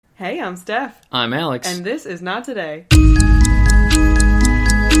Hey, I'm Steph. I'm Alex. And this is Not Today.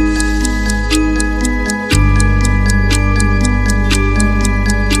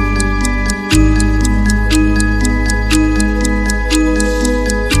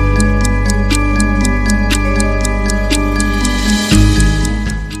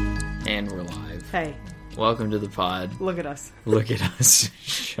 And we're live. Hey. Welcome to the pod. Look at us. Look at us.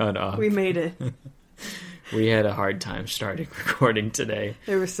 Shut up. We made it. We had a hard time starting recording today.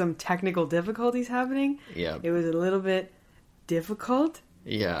 There were some technical difficulties happening. Yeah. It was a little bit difficult.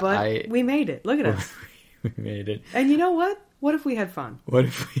 Yeah. But we made it. Look at us. We made it. And you know what? What if we had fun? What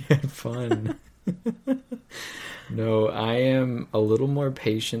if we had fun? No, I am a little more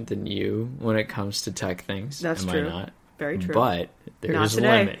patient than you when it comes to tech things. That's Am true. I not? Very true. But there Not is a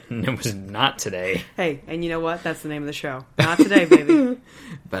today. limit. And it was not today. Hey, and you know what? That's the name of the show. Not today, baby.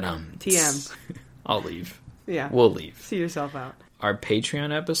 But TM. I'll leave. Yeah. We'll leave. See yourself out. Our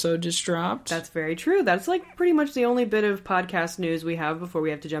Patreon episode just dropped. That's very true. That's like pretty much the only bit of podcast news we have before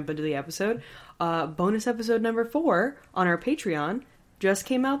we have to jump into the episode. Bonus episode number 4 on our Patreon just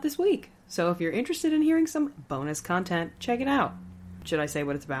came out this week. So if you're interested in hearing some bonus content, check it out. Should I say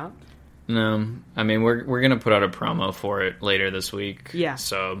what it's about? No, I mean we're gonna put out a promo for it later this week. Yeah.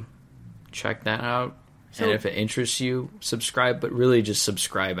 So check that out. So, and if it interests you, subscribe. But really, just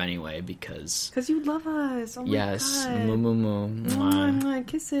subscribe anyway because you love us. Oh my yes, God. moo, moo, moo. Mwah, mwah,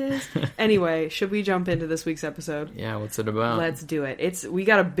 kisses. Anyway, should we jump into this week's episode? Yeah, what's it about? Let's do it. We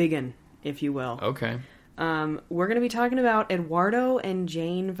got a big one, if you will. Okay. We're going to be talking about Eduardo and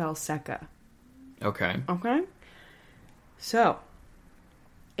Jane Valsecca. Okay. Okay? So,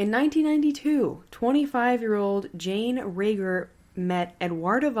 in 1992, 25-year-old Jane Rager met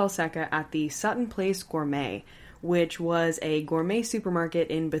Eduardo Valsecca at the Sutton Place Gourmet, which was a gourmet supermarket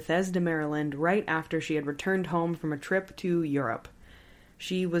in Bethesda, Maryland, right after she had returned home from a trip to Europe.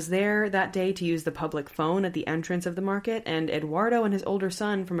 She was there that day to use the public phone at the entrance of the market, and Eduardo and his older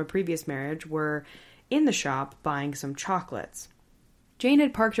son from a previous marriage were in the shop buying some chocolates. Jane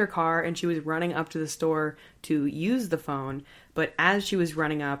had parked her car and she was running up to the store to use the phone, but as she was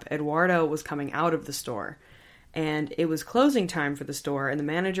running up, Eduardo was coming out of the store. And it was closing time for the store, and the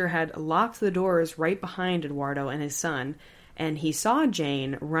manager had locked the doors right behind Eduardo and his son, and he saw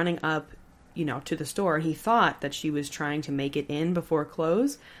Jane running up, to the store. He thought that she was trying to make it in before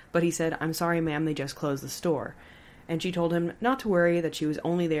close, but he said, "I'm sorry, ma'am, they just closed the store." And she told him not to worry, that she was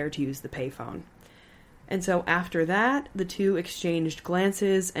only there to use the payphone. And so after that, the two exchanged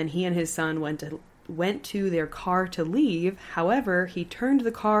glances, and he and his son went to their car to leave. However, he turned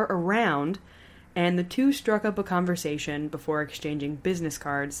the car around, and the two struck up a conversation before exchanging business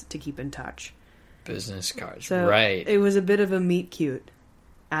cards to keep in touch. Business cards, So right. It was a bit of a meet cute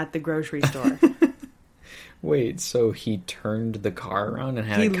at the grocery store. Wait, so he turned the car around and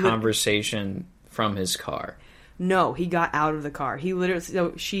had a conversation from his car? No, he got out of the car.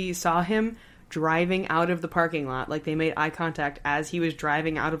 So she saw him driving out of the parking lot. Like, they made eye contact as he was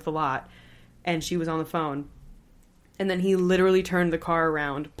driving out of the lot, and she was on the phone. And then he literally turned the car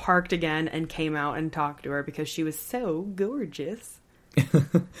around, parked again, and came out and talked to her because she was so gorgeous.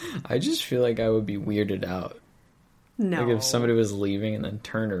 I just feel like I would be weirded out. No. Like if somebody was leaving and then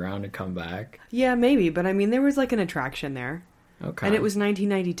turned around and come back. Yeah, maybe, but I mean, there was like an attraction there. Okay. And it was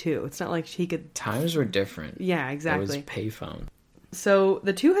 1992. It's not like he could... Times were different. Yeah, exactly. It was payphone. So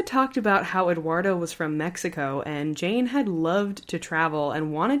the two had talked about how Eduardo was from Mexico, and Jane had loved to travel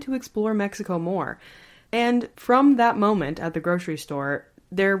and wanted to explore Mexico more. And from that moment at the grocery store,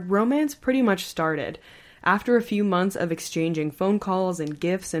 their romance pretty much started. After a few months of exchanging phone calls and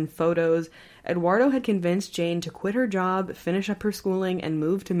gifts and photos, Eduardo had convinced Jane to quit her job, finish up her schooling, and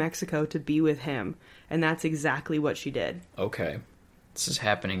move to Mexico to be with him. And that's exactly what she did. Okay. This is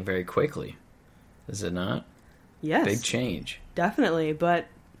happening very quickly. Is it not? Yes. Big change. Definitely, but...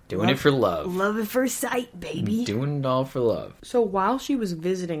 Doing it for love. Love at first sight, baby. Doing it all for love. So while she was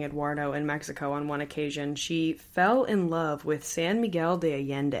visiting Eduardo in Mexico on one occasion, she fell in love with San Miguel de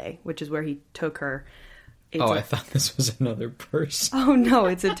Allende, which is where he took her. I thought this was another person. Oh, no,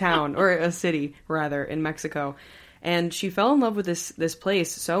 it's a town, or a city, rather, in Mexico. And she fell in love with this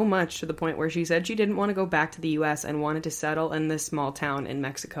place so much to the point where she said she didn't want to go back to the U.S. and wanted to settle in this small town in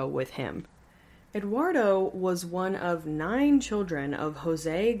Mexico with him. Eduardo was one of 9 children of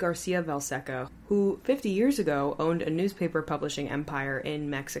Jose Garcia Valsecca, who 50 years ago owned a newspaper publishing empire in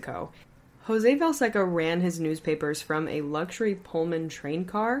Mexico. Jose Valsecca ran his newspapers from a luxury Pullman train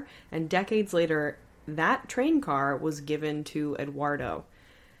car, and decades later, that train car was given to Eduardo.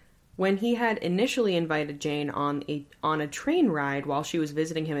 When he had initially invited Jane on a train ride while she was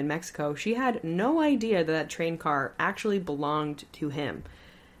visiting him in Mexico, she had no idea that train car actually belonged to him.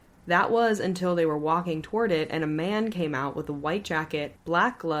 That was until they were walking toward it and a man came out with a white jacket,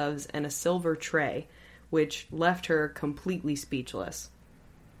 black gloves, and a silver tray, which left her completely speechless.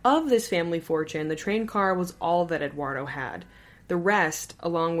 Of this family fortune, the train car was all that Eduardo had. The rest,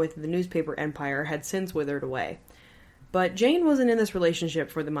 along with the newspaper empire, had since withered away. But Jane wasn't in this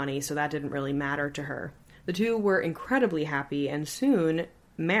relationship for the money, so that didn't really matter to her. The two were incredibly happy and soon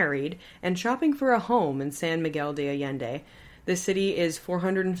married and shopping for a home in San Miguel de Allende. This city is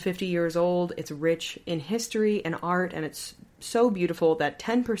 450 years old, it's rich in history and art, and it's so beautiful that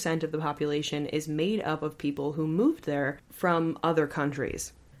 10% of the population is made up of people who moved there from other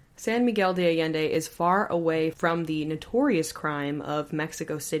countries. San Miguel de Allende is far away from the notorious crime of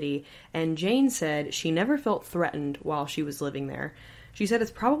Mexico City, and Jane said she never felt threatened while she was living there. She said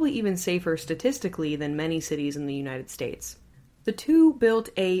it's probably even safer statistically than many cities in the United States. The two built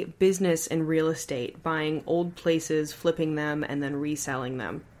a business in real estate, buying old places, flipping them, and then reselling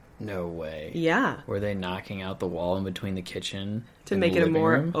them. No way. Yeah. Were they knocking out the wall in between the kitchen to make it a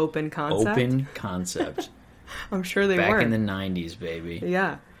more open concept? Open concept. I'm sure they were. Back in the 90s, baby.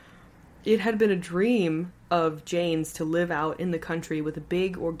 Yeah. It had been a dream of Jane's to live out in the country with a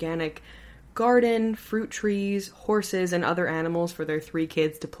big organic garden, fruit trees, horses, and other animals for their 3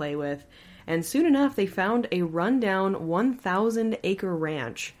 kids to play with. And soon enough, they found a rundown 1,000-acre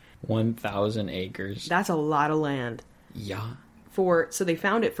ranch. 1,000 acres? That's a lot of land. Yeah. So they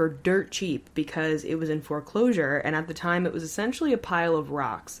found it for dirt cheap because it was in foreclosure, and at the time it was essentially a pile of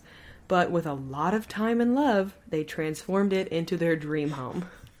rocks. But with a lot of time and love, they transformed it into their dream home.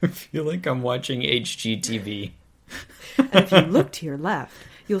 I feel like I'm watching HGTV. And if you look to your left,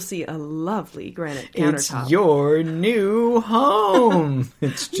 you'll see a lovely granite countertop. It's your new home.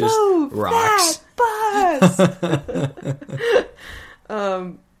 It's just Move rocks. That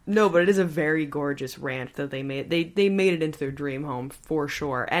bus! No, but it is a very gorgeous ranch that they made. They made it into their dream home for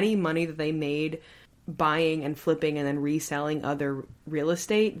sure. Any money that they made buying and flipping and then reselling other real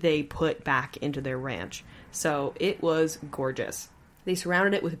estate, they put back into their ranch. So it was gorgeous. They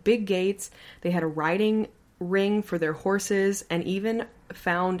surrounded it with big gates. They had a riding ring for their horses and even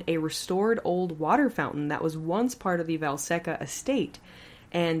found a restored old water fountain that was once part of the Valseca estate.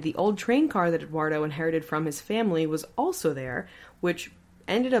 And the old train car that Eduardo inherited from his family was also there, which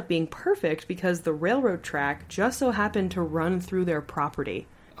ended up being perfect because the railroad track just so happened to run through their property.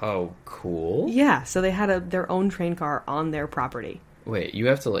 Oh, cool. Yeah, so they had their own train car on their property. Wait, you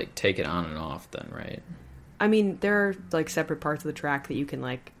have to, like, take it on and off then, right? I mean, there are, like, separate parts of the track that you can,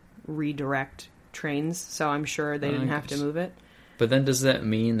 like, redirect trains, so I'm sure they didn't have to move it. But then does that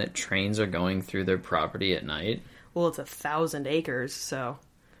mean that trains are going through their property at night? Well, it's 1,000 acres, so...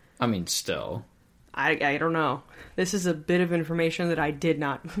 I mean, still. I don't know. This is a bit of information that I did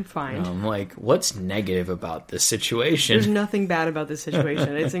not find. I'm like, what's negative about this situation? There's nothing bad about this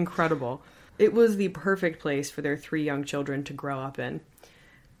situation. It's incredible. It was the perfect place for their 3 young children to grow up in.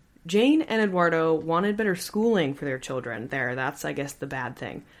 Jane and Eduardo wanted better schooling for their children there. That's, I guess, the bad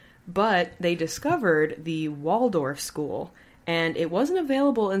thing. But they discovered the Waldorf school, and it wasn't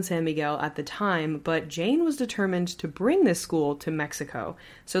available in San Miguel at the time, but Jane was determined to bring this school to Mexico.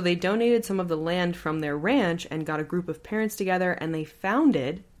 So they donated some of the land from their ranch and got a group of parents together, and they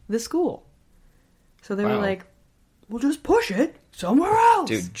founded the school. So they were like, we'll just push it somewhere else.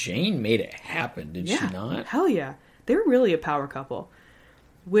 Dude, Jane made it happen, did she not? Hell yeah. They're really a power couple.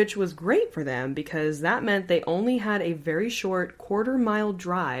 Which was great for them because that meant they only had a very short 1/4-mile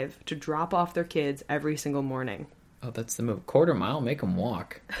drive to drop off their kids every single morning. Oh, that's the move. 1/4 mile? Make them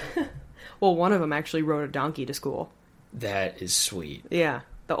walk. Well, one of them actually rode a donkey to school. That is sweet. Yeah,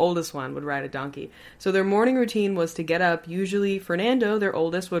 the oldest one would ride a donkey. So their morning routine was to get up. Usually Fernando, their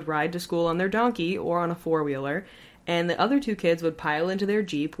oldest, would ride to school on their donkey or on a 4-wheeler. And the other 2 kids would pile into their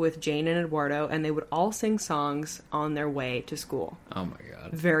Jeep with Jane and Eduardo, and they would all sing songs on their way to school. Oh my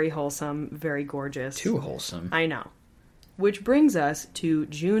god. Very wholesome, very gorgeous. Too wholesome. I know. Which brings us to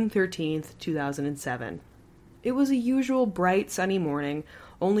June 13th, 2007. It was a usual bright, sunny morning,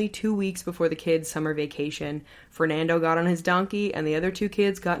 only 2 weeks before the kids' summer vacation. Fernando got on his donkey, and the other 2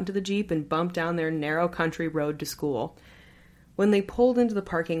 kids got into the Jeep and bumped down their narrow country road to school. When they pulled into the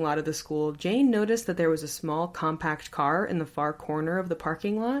parking lot of the school, Jane noticed that there was a small, compact car in the far corner of the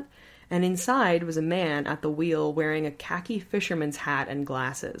parking lot, and inside was a man at the wheel wearing a khaki fisherman's hat and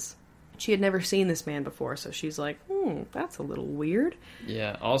glasses. She had never seen this man before, so she's like, that's a little weird.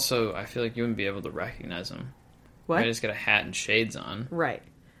 Yeah, also, I feel like you wouldn't be able to recognize him. What? I just got a hat and shades on. Right.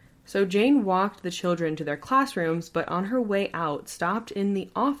 So Jane walked the children to their classrooms, but on her way out, stopped in the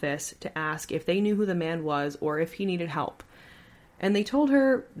office to ask if they knew who the man was or if he needed help. And they told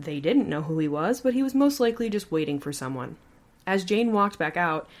her they didn't know who he was, but he was most likely just waiting for someone. As Jane walked back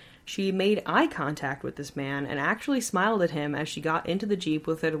out, She made eye contact with this man and actually smiled at him as she got into the Jeep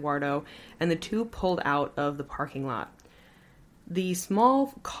with Eduardo, and the two pulled out of the parking lot. The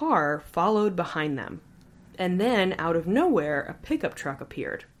small car followed behind them, and then, out of nowhere, a pickup truck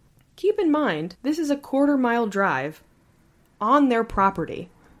appeared. Keep in mind, this is a quarter-mile drive on their property,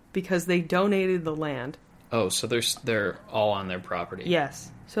 because they donated the land. Oh, so they're all on their property.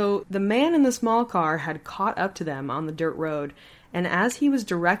 Yes. So the man in the small car had caught up to them on the dirt road, and as he was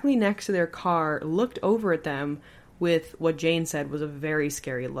directly next to their car, looked over at them with what Jane said was a very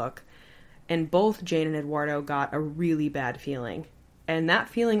scary look. And both Jane and Eduardo got a really bad feeling. And that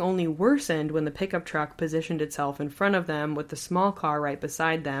feeling only worsened when the pickup truck positioned itself in front of them with the small car right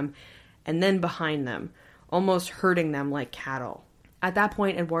beside them, and then behind them, almost herding them like cattle. At that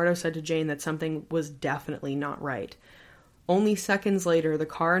point, Eduardo said to Jane that something was definitely not right. Only seconds later, the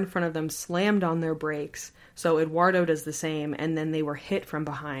car in front of them slammed on their brakes, so Eduardo does the same, and then they were hit from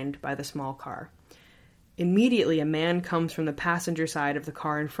behind by the small car. Immediately, a man comes from the passenger side of the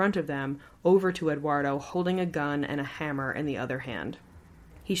car in front of them over to Eduardo, holding a gun and a hammer in the other hand.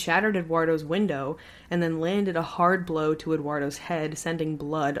 He shattered Eduardo's window and then landed a hard blow to Eduardo's head, sending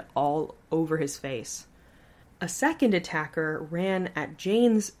blood all over his face. A second attacker ran at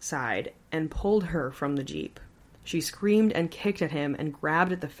Jane's side and pulled her from the Jeep. She screamed and kicked at him and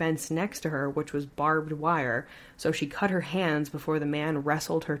grabbed at the fence next to her, which was barbed wire, so she cut her hands before the man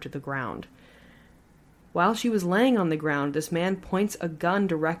wrestled her to the ground. While she was laying on the ground, this man points a gun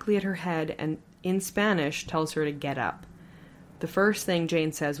directly at her head and, in Spanish, tells her to get up. The first thing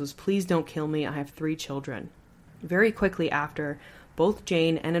Jane says was, "Please don't kill me, I have 3 children." Very quickly after, both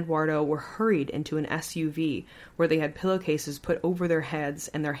Jane and Eduardo were hurried into an SUV where they had pillowcases put over their heads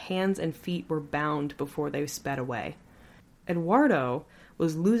and their hands and feet were bound before they sped away. Eduardo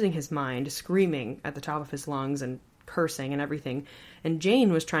was losing his mind, screaming at the top of his lungs and cursing and everything, and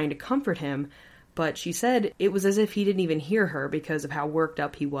Jane was trying to comfort him, but she said it was as if he didn't even hear her because of how worked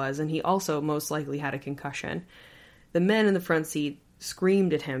up he was, and he also most likely had a concussion. The men in the front seat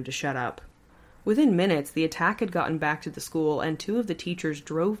screamed at him to shut up. Within minutes, the attack had gotten back to the school, and 2 of the teachers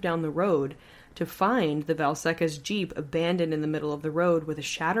drove down the road to find the Valseca's Jeep abandoned in the middle of the road with a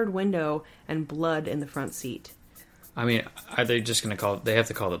shattered window and blood in the front seat. I mean, are they just going to call... They have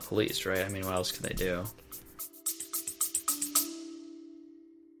to call the police, right? I mean, what else can they do?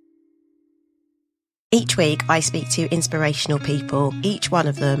 Each week, I speak to inspirational people. Each one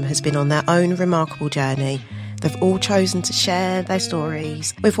of them has been on their own remarkable journey. They've all chosen to share their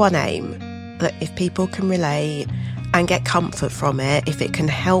stories with one aim, that if people can relate and get comfort from it, if it can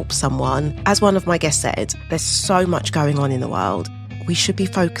help someone, as one of my guests said, there's so much going on in the world. We should be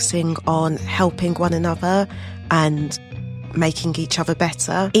focusing on helping one another and making each other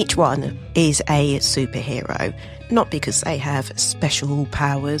better. Each one is a superhero, not because they have special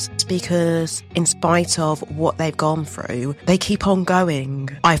powers, it's because in spite of what they've gone through, they keep on going.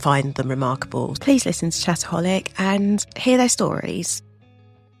 I find them remarkable. Please listen to Chataholic and hear their stories.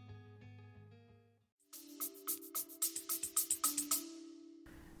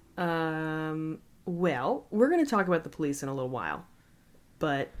 Well, we're going to talk about the police in a little while,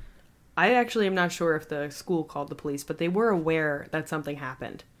 but I actually am not sure if the school called the police, but they were aware that something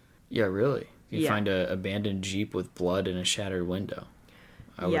happened. Yeah, really? You find an abandoned Jeep with blood and a shattered window.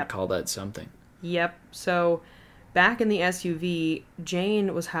 I would call that something. Yep. So, back in the SUV,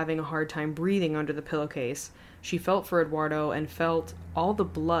 Jane was having a hard time breathing under the pillowcase. She felt for Eduardo and felt all the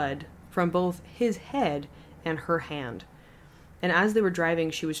blood from both his head and her hand. And as they were driving,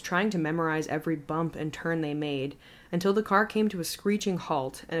 she was trying to memorize every bump and turn they made, until the car came to a screeching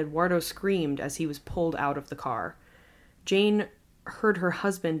halt, and Eduardo screamed as he was pulled out of the car. Jane heard her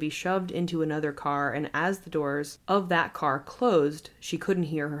husband be shoved into another car, and as the doors of that car closed, she couldn't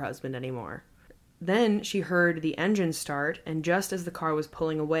hear her husband anymore. Then she heard the engine start, and just as the car was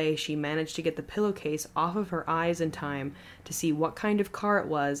pulling away, she managed to get the pillowcase off of her eyes in time to see what kind of car it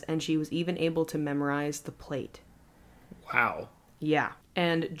was, and she was even able to memorize the plate. Wow. Yeah.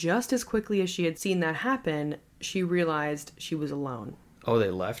 And just as quickly as she had seen that happen, she realized she was alone. Oh, they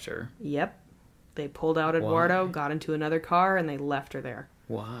left her? Yep. They pulled out Eduardo, got into another car, and they left her there.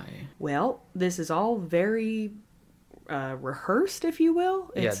 Why? Well, this is all very rehearsed, if you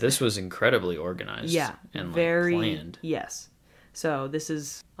will. This was incredibly organized. Yeah. And very planned. Yes. So this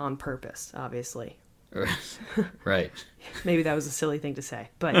is on purpose, obviously. Right. Maybe that was a silly thing to say,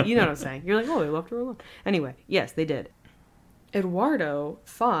 but you know what I'm saying. You're like, oh, they left her alone. Anyway, yes, they did. Eduardo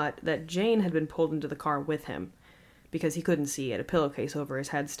thought that Jane had been pulled into the car with him because he couldn't see, had a pillowcase over his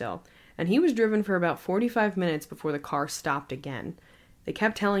head still. And he was driven for about 45 minutes before the car stopped again. They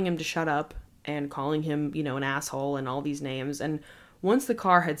kept telling him to shut up and calling him, an asshole and all these names. And Once the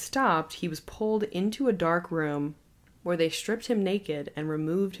car had stopped, he was pulled into a dark room where they stripped him naked and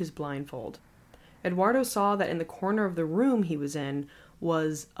removed his blindfold. Eduardo saw that in the corner of the room he was in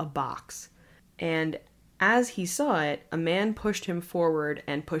was a box. And as he saw it, a man pushed him forward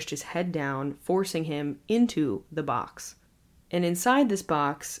and pushed his head down, forcing him into the box. And inside this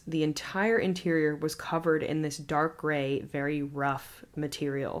box, the entire interior was covered in this dark gray, very rough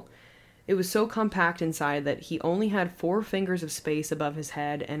material. It was so compact inside that he only had 4 fingers of space above his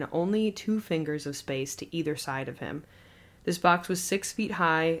head and only 2 fingers of space to either side of him. This box was 6 feet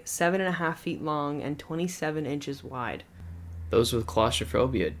high, 7.5 feet long, and 27 inches wide. Those with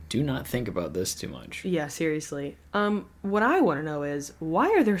claustrophobia, do not think about this too much. Yeah, seriously. What I want to know is, why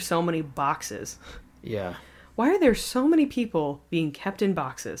are there so many boxes? Yeah. Why are there so many people being kept in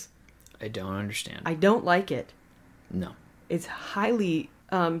boxes? I don't understand. I don't like it. No. It's highly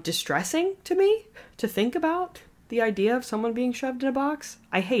distressing to me to think about the idea of someone being shoved in a box.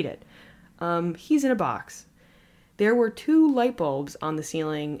 I hate it. He's in a box. There were 2 light bulbs on the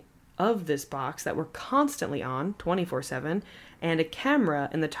ceiling of this box that were constantly on, 24/7, and a camera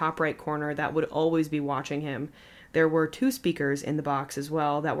in the top right corner that would always be watching him. There were 2 speakers in the box as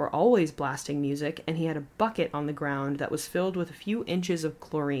well that were always blasting music, and he had a bucket on the ground that was filled with a few inches of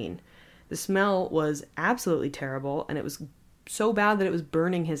chlorine. The smell was absolutely terrible, and it was so bad that it was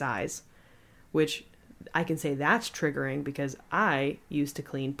burning his eyes, which I can say that's triggering because I used to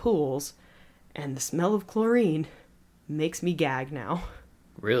clean pools, and the smell of chlorine makes me gag now.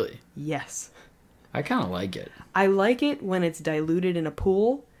 Really? Yes. I kind of like it. I like it when it's diluted in a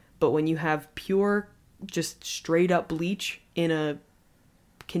pool, but when you have pure, just straight up bleach in a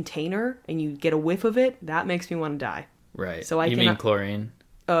container and you get a whiff of it, that makes me want to die. Right. So you mean chlorine?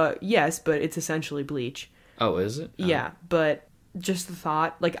 Yes, but it's essentially bleach. Oh, is it? Oh. Yeah, but just the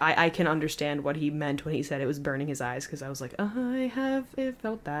thought, like, I can understand what he meant when he said it was burning his eyes, because I was like, I have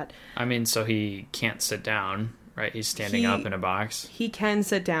felt that. I mean, so he can't sit down, right? He's standing up in a box. He can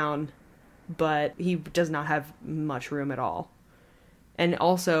sit down, but he does not have much room at all. And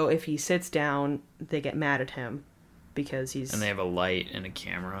also, if he sits down, they get mad at him because he's... And they have a light and a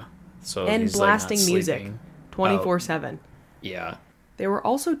camera. So and he's blasting like not music sleeping. 24/7. Yeah. There were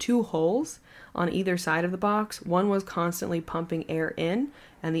also 2 holes on either side of the box. One was constantly pumping air in,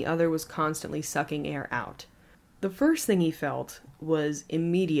 and the other was constantly sucking air out. The first thing he felt was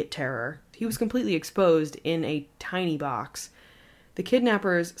immediate terror. He was completely exposed in a tiny box. The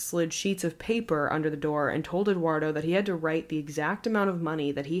kidnappers slid sheets of paper under the door and told Eduardo that he had to write the exact amount of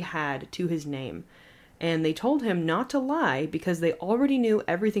money that he had to his name. And they told him not to lie because they already knew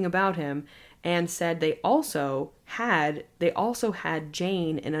everything about him, and said they also had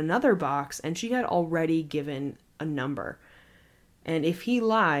Jane in another box, and she had already given a number. And if he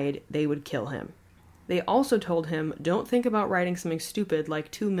lied, they would kill him. They also told him, don't think about writing something stupid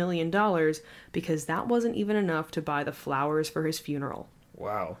like $2 million, because that wasn't even enough to buy the flowers for his funeral.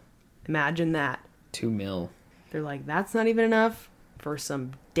 Wow. Imagine that. $2 million. They're like, that's not even enough for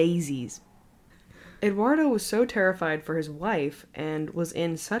some daisies. Eduardo was so terrified for his wife and was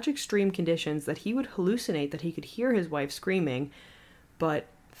in such extreme conditions that he would hallucinate that he could hear his wife screaming, but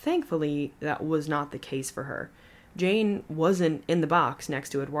thankfully that was not the case for her. Jane wasn't in the box next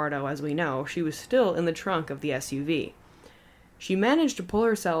to Eduardo, as we know. She was still in the trunk of the SUV. She managed to pull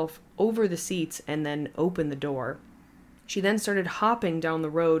herself over the seats and then open the door. She then started hopping down the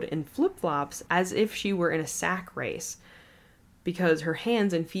road in flip-flops as if she were in a sack race, because her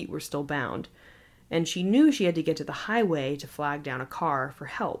hands and feet were still bound. And she knew she had to get to the highway to flag down a car for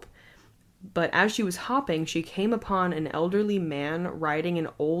help. But as she was hopping, she came upon an elderly man riding an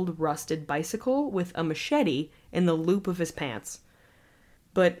old rusted bicycle with a machete in the loop of his pants.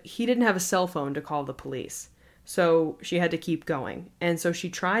 But he didn't have a cell phone to call the police, so she had to keep going. And so she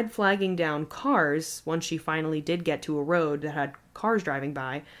tried flagging down cars once she finally did get to a road that had cars driving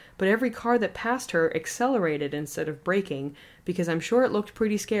by, but every car that passed her accelerated instead of braking, because I'm sure it looked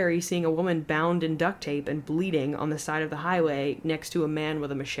pretty scary seeing a woman bound in duct tape and bleeding on the side of the highway next to a man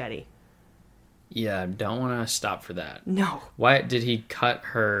with a machete. Yeah, don't want to stop for that. No. Why did he cut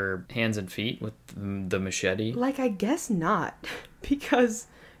her hands and feet with the machete? Like, I guess not, because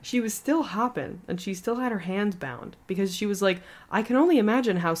she was still hopping and she still had her hands bound, because she was like, I can only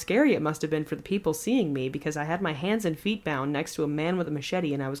imagine how scary it must have been for the people seeing me, because I had my hands and feet bound next to a man with a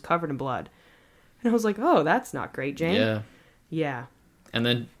machete and I was covered in blood. And I was like, oh, that's not great, Jane. Yeah. Yeah. And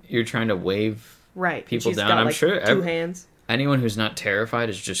then you're trying to wave people down. Got, I'm like, sure 2 hands. Anyone who's not terrified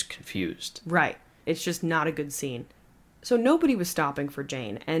is just confused. Right. It's just not a good scene. So nobody was stopping for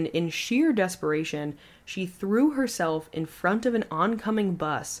Jane, and in sheer desperation, she threw herself in front of an oncoming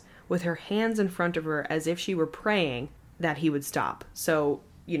bus with her hands in front of her as if she were praying that he would stop. So,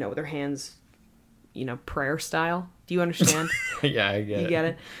 with their hands, prayer style. Do you understand? Yeah, I get it. You get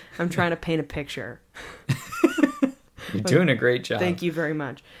it? I'm trying to paint a picture. You're doing a great job. Thank you very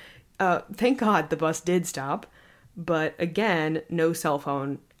much. Thank God the bus did stop. But again, no cell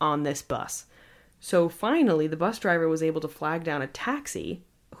phone on this bus. So finally, the bus driver was able to flag down a taxi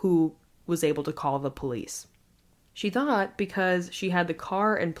who was able to call the police. She thought because she had the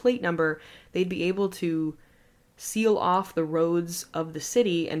car and plate number, they'd be able to seal off the roads of the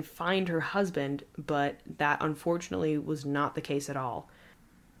city and find her husband, but that unfortunately was not the case at all.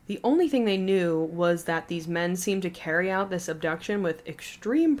 The only thing they knew was that these men seemed to carry out this abduction with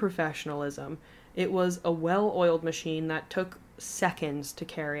extreme professionalism. It was a well-oiled machine that took seconds to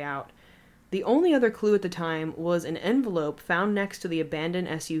carry out. The only other clue at the time was an envelope found next to the abandoned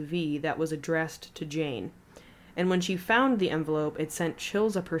SUV that was addressed to Jane. And when she found the envelope, it sent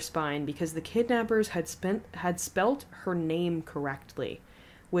chills up her spine because the kidnappers had spelt her name correctly,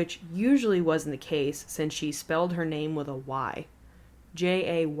 which usually wasn't the case since she spelled her name with a Y.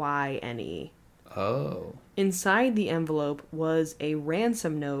 Jayne. Oh. Inside the envelope was a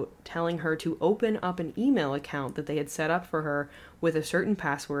ransom note telling her to open up an email account that they had set up for her with a certain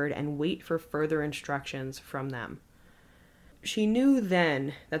password and wait for further instructions from them. She knew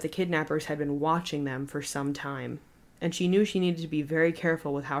then that the kidnappers had been watching them for some time, and she knew she needed to be very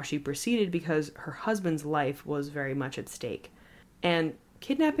careful with how she proceeded because her husband's life was very much at stake. And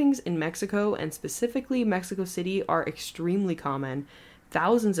kidnappings in Mexico, and specifically Mexico City, are extremely common.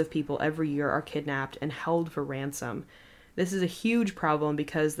 Thousands of people every year are kidnapped and held for ransom. This is a huge problem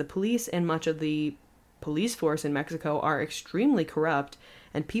because the police and much of the police force in Mexico are extremely corrupt,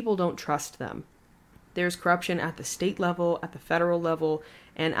 and people don't trust them. There's corruption at the state level, at the federal level,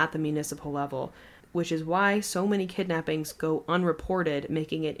 and at the municipal level, which is why so many kidnappings go unreported,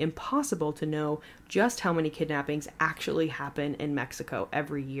 making it impossible to know just how many kidnappings actually happen in Mexico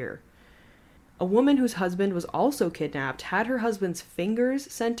every year. A woman whose husband was also kidnapped had her husband's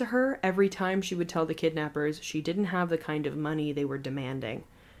fingers sent to her every time she would tell the kidnappers she didn't have the kind of money they were demanding.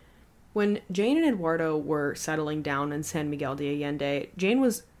 When Jane and Eduardo were settling down in San Miguel de Allende, Jane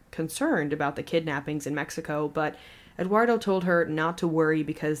was concerned about the kidnappings in Mexico, but Eduardo told her not to worry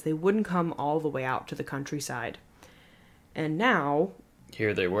because they wouldn't come all the way out to the countryside. And now,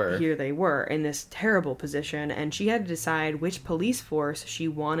 Here they were in this terrible position, and she had to decide which police force she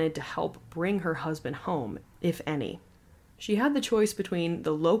wanted to help bring her husband home, if any. She had the choice between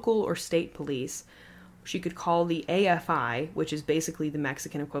the local or state police. She could call the AFI, which is basically the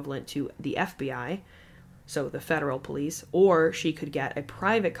Mexican equivalent to the FBI, so the federal police, or she could get a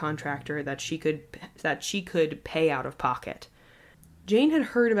private contractor that she could pay out of pocket. Jane had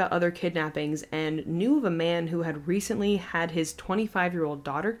heard about other kidnappings and knew of a man who had recently had his 25-year-old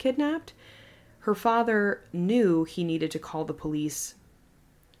daughter kidnapped. Her father knew he needed to call the police.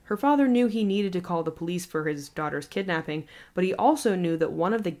 For his daughter's kidnapping, but he also knew that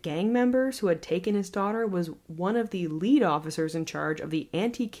one of the gang members who had taken his daughter was one of the lead officers in charge of the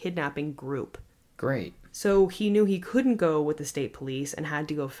anti-kidnapping group. Great. So he knew he couldn't go with the state police and had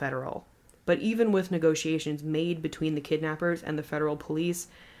to go federal. But even with negotiations made between the kidnappers and the federal police,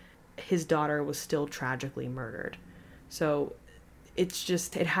 his daughter was still tragically murdered. So it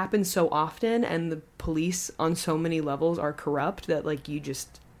happens so often, and the police on so many levels are corrupt that, you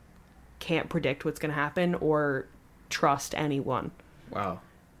just can't predict what's going to happen or trust anyone. Wow.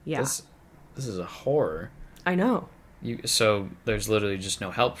 Yeah. This is a horror. I know. So there's literally just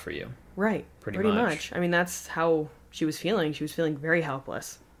no help for you. Right. Pretty much. I mean, that's how she was feeling. She was feeling very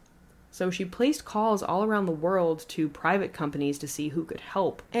helpless. So she placed calls all around the world to private companies to see who could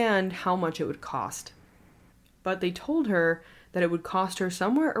help and how much it would cost. But they told her that it would cost her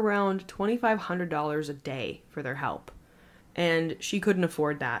somewhere around $2,500 a day for their help. And she couldn't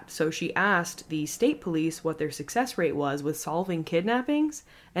afford that. So she asked the state police what their success rate was with solving kidnappings,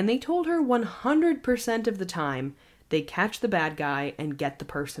 and they told her 100% of the time they'd catch the bad guy and get the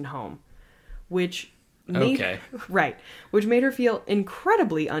person home. Which made her feel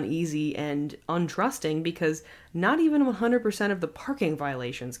incredibly uneasy and untrusting because not even 100% of the parking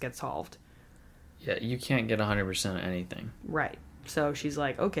violations get solved. Yeah, you can't get 100% of anything. Right. So she's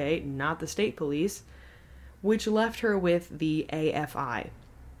like, okay, not the state police, which left her with the AFI,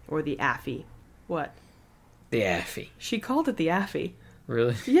 or the AFI. What? The AFI. She called it the AFI.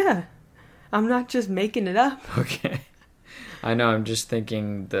 Really? Yeah. I'm not just making it up. Okay. I know, I'm just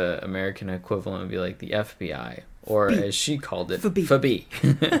thinking the American equivalent would be like the FBI, or as she called it,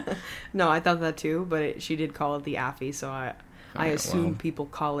 FB. No, I thought that too, but she did call it the AFI, so I assume people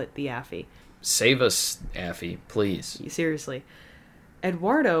call it the AFI. Save us, AFI, please. Seriously.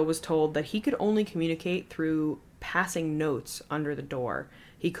 Eduardo was told that he could only communicate through passing notes under the door.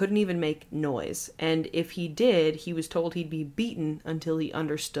 He couldn't even make noise, and if he did, he was told he'd be beaten until he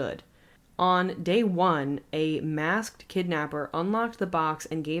understood. On day 1, a masked kidnapper unlocked the box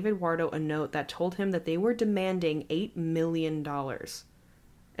and gave Eduardo a note that told him that they were demanding $8 million.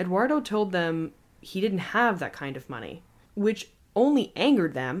 Eduardo told them he didn't have that kind of money, which only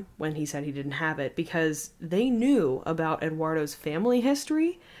angered them when he said he didn't have it, because they knew about Eduardo's family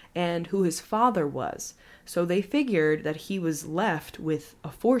history and who his father was. So they figured that he was left with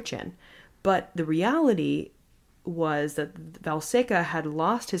a fortune. But the reality was that Valseca had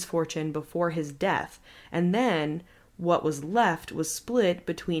lost his fortune before his death, and then what was left was split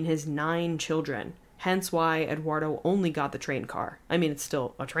between his 9 children. Hence why Eduardo only got the train car. I mean, it's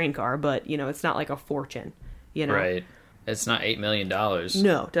still a train car, but, it's not like a fortune, Right. It's not $8 million.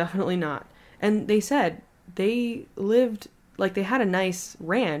 No, definitely not. And they said they lived, they had a nice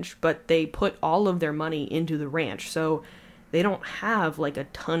ranch, but they put all of their money into the ranch. So they don't have, a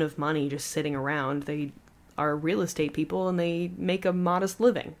ton of money just sitting around. They are real estate people and they make a modest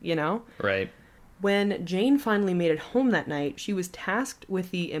living, Right. When Jane finally made it home that night, she was tasked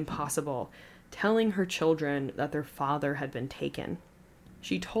with the impossible, telling her children that their father had been taken.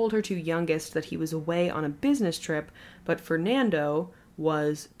 She told her 2 youngest that he was away on a business trip, but Fernando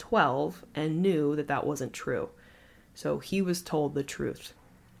was 12 and knew that that wasn't true. So he was told the truth.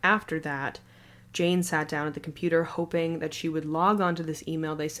 After that, Jane sat down at the computer hoping that she would log on to this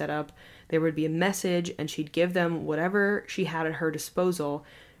email they set up. There would be a message and she'd give them whatever she had at her disposal.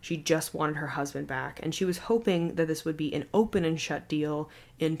 She just wanted her husband back, and she was hoping that this would be an open and shut deal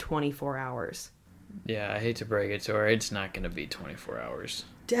in 24 hours. Yeah, I hate to break it to her. It's not going to be 24 hours.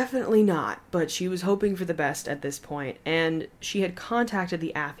 Definitely not, but she was hoping for the best at this point, and she had contacted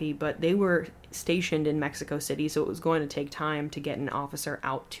the AFI, but they were stationed in Mexico City, so it was going to take time to get an officer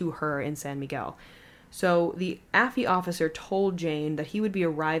out to her in San Miguel. So the AFI officer told Jane that he would be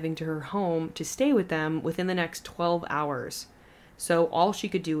arriving to her home to stay with them within the next 12 hours. So all she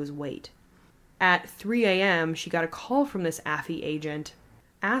could do was wait. At 3 a.m., she got a call from this AFI agent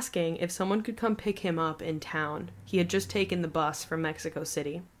asking if someone could come pick him up in town. He had just taken the bus from Mexico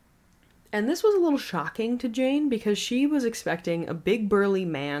City. And this was a little shocking to Jane because she was expecting a big burly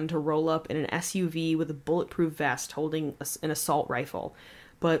man to roll up in an SUV with a bulletproof vest holding an assault rifle.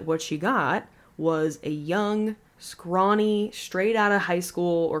 But what she got was a young, scrawny, straight out of high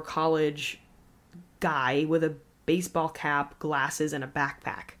school or college guy with a baseball cap, glasses, and a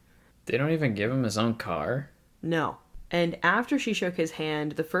backpack. They don't even give him his own car? No. And after she shook his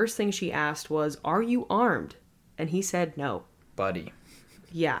hand, the first thing she asked was, "Are you armed?" And he said no. Buddy.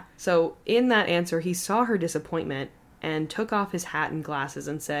 Yeah. So in that answer, he saw her disappointment and took off his hat and glasses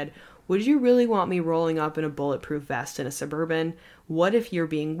and said, "Would you really want me rolling up in a bulletproof vest in a Suburban? What if you're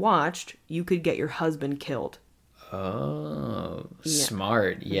being watched? You could get your husband killed." Oh, Yeah.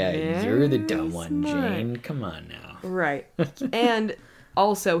 Smart. Yeah, Very you're the dumb one, smart. Jane. Come on now. Right. And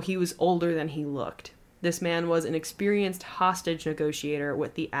also, he was older than he looked. This man was an experienced hostage negotiator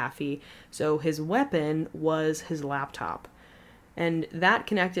with the AFI, so his weapon was his laptop. And that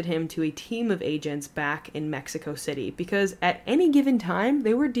connected him to a team of agents back in Mexico City, because at any given time,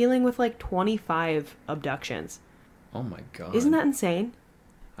 they were dealing with 25 abductions. Oh my god. Isn't that insane?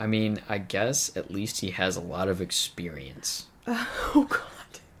 I mean, I guess at least he has a lot of experience. Oh god.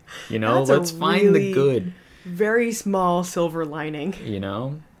 Let's find the really good. Very small silver lining.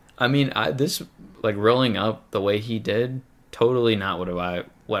 I mean, this rolling up the way he did, totally not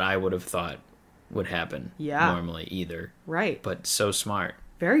what I would have thought would happen normally either. Right. But so smart.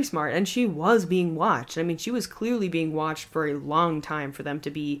 Very smart. And she was being watched. I mean, she was clearly being watched for a long time for them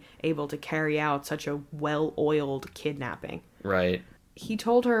to be able to carry out such a well-oiled kidnapping. Right. He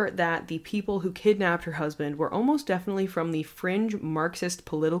told her that the people who kidnapped her husband were almost definitely from the fringe Marxist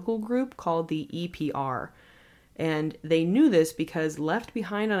political group called the EPR. And they knew this because left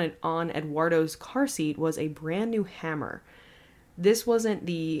behind on Eduardo's car seat was a brand new hammer. This wasn't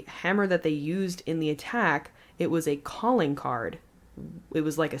the hammer that they used in the attack. It was a calling card. It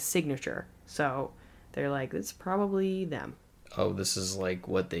was like a signature. So they're like, it's probably them. Oh, this is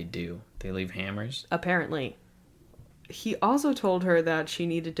what they do. They leave hammers? Apparently. He also told her that she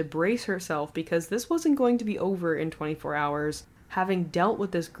needed to brace herself because this wasn't going to be over in 24 hours. Having dealt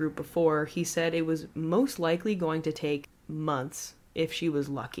with this group before, he said it was most likely going to take months if she was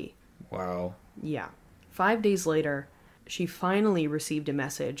lucky. Wow. Yeah. 5 days later, she finally received a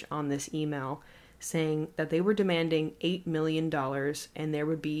message on this email saying that they were demanding $8 million and there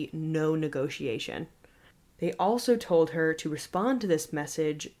would be no negotiation. They also told her to respond to this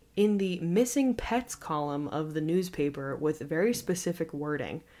message in the missing pets column of the newspaper with very specific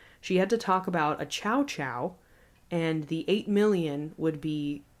wording. She had to talk about a chow chow, and the $8 million would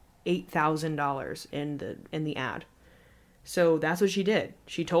be $8,000 in the ad. So that's what she did.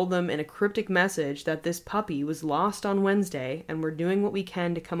 She told them in a cryptic message that this puppy was lost on Wednesday, and we're doing what we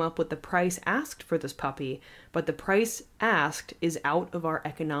can to come up with the price asked for this puppy, but the price asked is out of our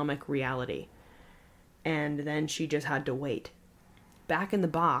economic reality. And then she just had to wait. Back in the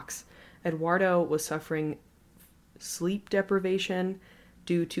box, Eduardo was suffering sleep deprivation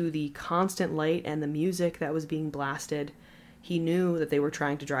due to the constant light and the music that was being blasted. He knew that they were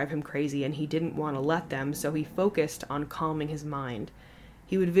trying to drive him crazy, and he didn't want to let them, so he focused on calming his mind.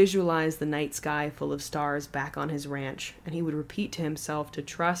 He would visualize the night sky full of stars back on his ranch, and he would repeat to himself to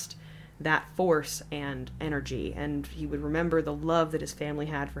trust that force and energy, and he would remember the love that his family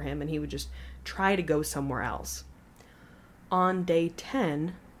had for him, and he would just try to go somewhere else. On day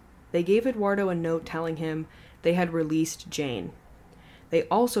 10, they gave Eduardo a note telling him they had released Jane. They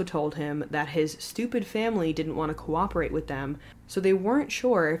also told him that his stupid family didn't want to cooperate with them, so they weren't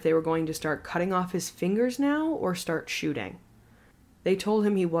sure if they were going to start cutting off his fingers now or start shooting. They told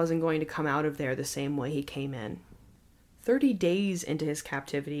him he wasn't going to come out of there the same way he came in. 30 days into his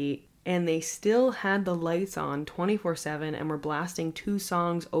captivity, and they still had the lights on 24/7 and were blasting 2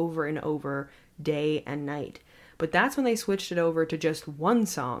 songs over and over, day and night. But that's when they switched it over to just 1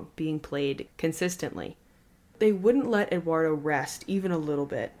 song being played consistently. They wouldn't let Eduardo rest even a little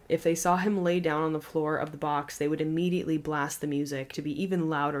bit. If they saw him lay down on the floor of the box, they would immediately blast the music to be even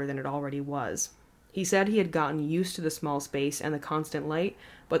louder than it already was. He said he had gotten used to the small space and the constant light,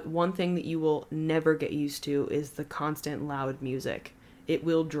 but one thing that you will never get used to is the constant loud music. It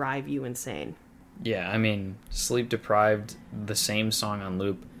will drive you insane. Yeah, I mean, sleep deprived, the same song on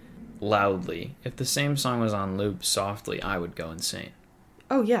loop loudly. If the same song was on loop softly, I would go insane.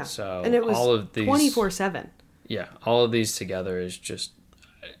 Oh, yeah. So and it was all of these 24/7. Yeah, all of these together is just,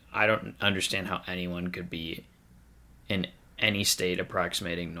 I don't understand how anyone could be in any state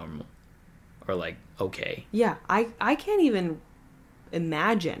approximating normal or like okay. Yeah, I can't even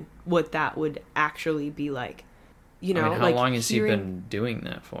imagine what that would actually be like. You know, I mean, how long has he been doing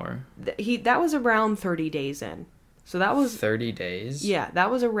that for? That was around 30 days in. So that was 30 days? Yeah, that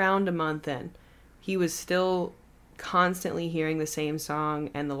was around a month in. He was still constantly hearing the same song,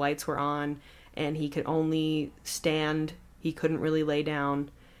 and the lights were on, and he could only stand. He couldn't really lay down.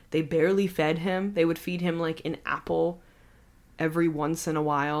 They barely fed him. They would feed him like an apple every once in a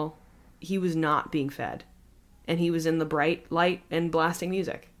while. He was not being fed. And he was in the bright light and blasting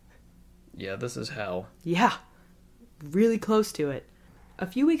music. Yeah, this is hell. Yeah, really close to it. A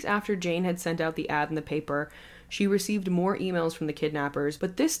few weeks after Jane had sent out the ad in the paper, she received more emails from the kidnappers,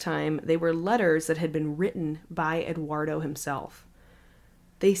 but this time they were letters that had been written by Eduardo himself.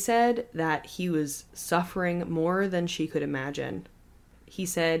 They said that he was suffering more than she could imagine. He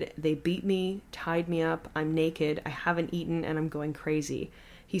said, "They beat me, tied me up, I'm naked, I haven't eaten, and I'm going crazy."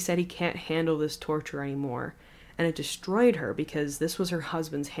 He said he can't handle this torture anymore. And it destroyed her because this was her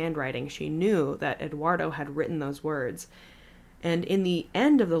husband's handwriting. She knew that Eduardo had written those words. And in the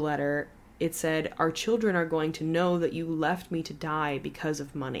end of the letter, it said, "Our children are going to know that you left me to die because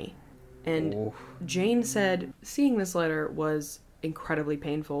of money." And Jane said seeing this letter was incredibly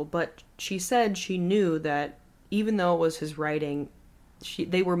painful, but she said she knew that even though it was his writing,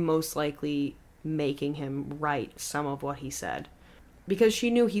 they were most likely making him write some of what he said. Because she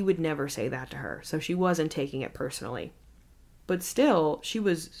knew he would never say that to her, so she wasn't taking it personally. But still, she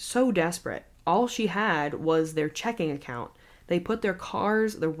was so desperate. All she had was their checking account. They put their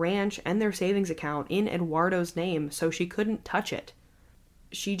cars, the ranch, and their savings account in Eduardo's name, so she couldn't touch it.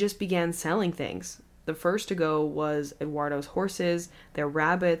 She just began selling things. The first to go was Eduardo's horses, their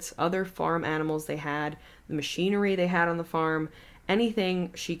rabbits, other farm animals they had, the machinery they had on the farm.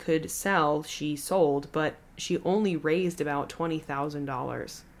 Anything she could sell, she sold, but she only raised about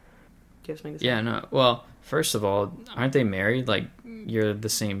 $20,000. Gives me this. Yeah, no. Well, first of all, aren't they married? Like, you're the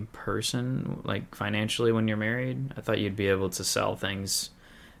same person, like, financially when you're married? I thought you'd be able to sell things,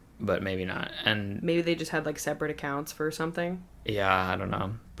 but maybe not. And maybe they just had, like, separate accounts for something? Yeah, I don't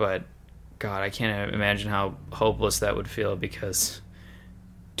know. But, God, I can't imagine how hopeless that would feel because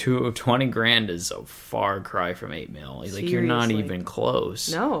 20 grand is a far cry from 8 mil. Like, seriously. You're not even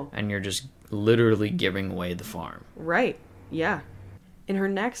close. No. And you're just literally giving away the farm. Right. Yeah. In her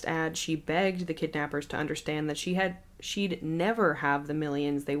next ad, she begged the kidnappers to understand that she'd never have the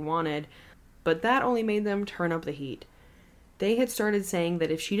millions they wanted, but that only made them turn up the heat. They had started saying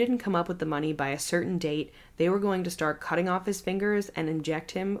that if she didn't come up with the money by a certain date, they were going to start cutting off his fingers and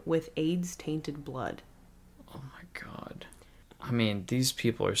inject him with AIDS-tainted blood. Oh my God. I mean, these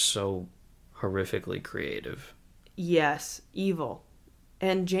people are so horrifically creative. Yes, evil.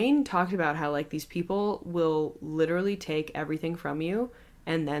 And Jane talked about how, like, these people will literally take everything from you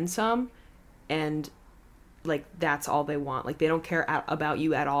and then some, and, like, that's all they want. Like, they don't care about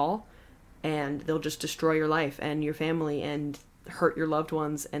you at all, and they'll just destroy your life and your family and hurt your loved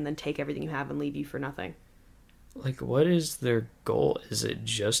ones and then take everything you have and leave you for nothing. Like, what is their goal? Is it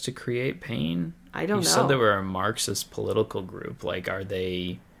just to create pain? I don't know. You said they were a Marxist political group. Like, are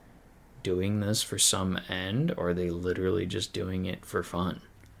they doing this for some end, or are they literally just doing it for fun?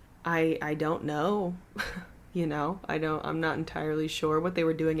 I don't know. You know, I'm not entirely sure what they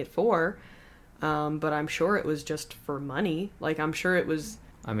were doing it for. But I'm sure it was just for money. Like, I'm sure it was...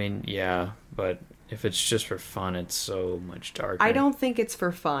 I mean, yeah, but if it's just for fun, it's so much darker. I don't think it's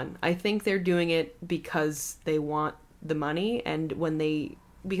for fun. I think they're doing it because they want the money, and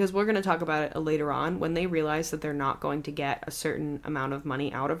because we're going to talk about it later on, when they realize that they're not going to get a certain amount of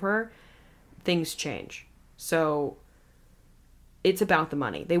money out of her, things change. So it's about the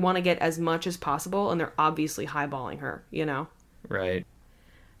money. They want to get as much as possible, and they're obviously highballing her, you know? Right.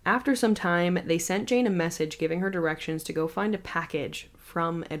 After some time, they sent Jane a message giving her directions to go find a package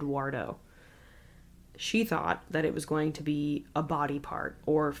from Eduardo. She thought that it was going to be a body part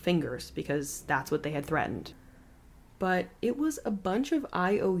or fingers, because that's what they had threatened. But it was a bunch of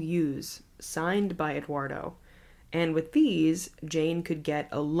IOUs signed by Eduardo, and with these, Jane could get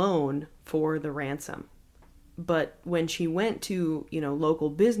a loan for the ransom. But when she went to, local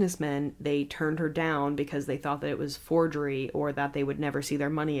businessmen, they turned her down because they thought that it was forgery, or that they would never see their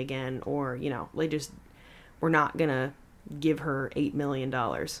money again, or, they just were not going to give her $8 million.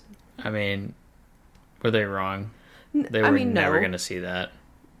 I mean, were they wrong? They were never going to see that.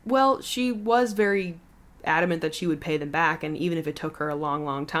 Well, she was very adamant that she would pay them back, and even if it took her a long,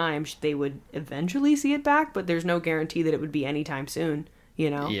 long time, they would eventually see it back, but there's no guarantee that it would be anytime soon.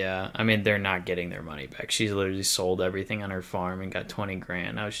 Yeah, I mean, they're not getting their money back. She's literally sold everything on her farm and got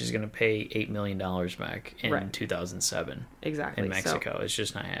 $20,000. Now she's going to pay $8 million back in 2007. Exactly. In Mexico. It's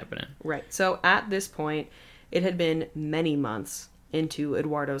just not happening. Right. So at this point, it had been many months into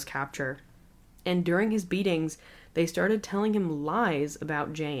Eduardo's capture. And during his beatings, they started telling him lies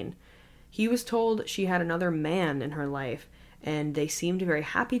about Jane. He was told she had another man in her life, and they seemed very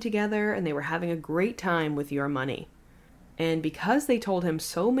happy together, and they were having a great time with your money. And because they told him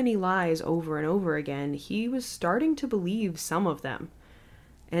so many lies over and over again, he was starting to believe some of them.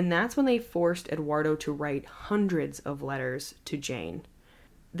 And that's when they forced Eduardo to write hundreds of letters to Jane.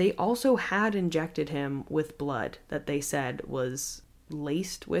 They also had injected him with blood that they said was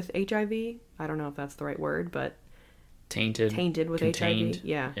laced with HIV. I don't know if that's the right word, but... Tainted with contained. HIV.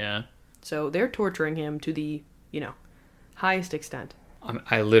 Yeah. Yeah. So they're torturing him to the, highest extent.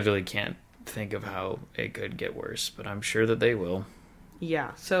 I literally can't think of how it could get worse, but I'm sure that they will.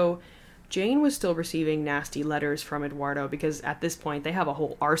 Yeah, so Jane was still receiving nasty letters from Eduardo, because at this point they have a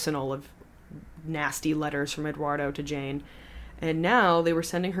whole arsenal of nasty letters from Eduardo to Jane, and now they were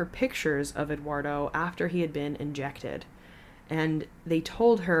sending her pictures of Eduardo after he had been injected, and they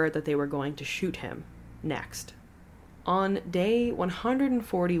told her that they were going to shoot him next. On day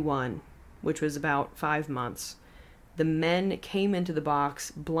 141, which was about 5 months, the men came into the box,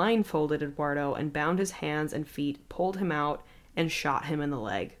 blindfolded Eduardo, and bound his hands and feet, pulled him out, and shot him in the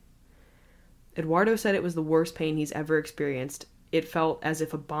leg. Eduardo said it was the worst pain he's ever experienced. It felt as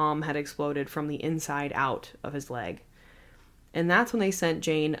if a bomb had exploded from the inside out of his leg. And that's when they sent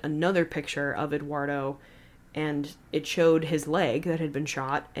Jane another picture of Eduardo, and it showed his leg that had been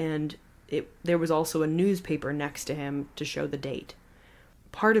shot, and there was also a newspaper next to him to show the date.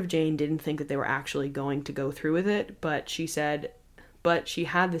 Part of Jane didn't think that they were actually going to go through with it, but she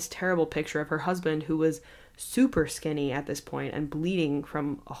had this terrible picture of her husband, who was super skinny at this point and bleeding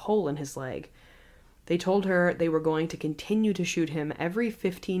from a hole in his leg. They told her they were going to continue to shoot him every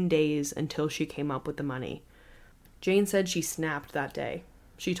 15 days until she came up with the money. Jane said she snapped that day.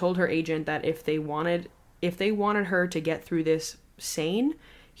 She told her agent that if they wanted her to get through this sane,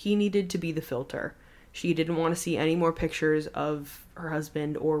 he needed to be the filter. She didn't want to see any more pictures of her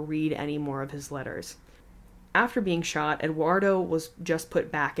husband or read any more of his letters. After being shot, Eduardo was just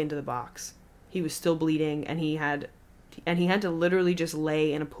put back into the box. He was still bleeding, and he had to literally just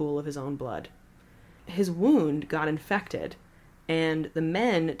lay in a pool of his own blood. His wound got infected, and the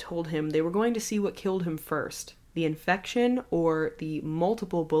men told him they were going to see what killed him first, the infection or the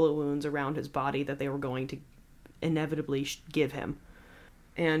multiple bullet wounds around his body that they were going to inevitably give him.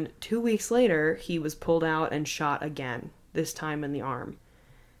 And 2 weeks later, he was pulled out and shot again, this time in the arm.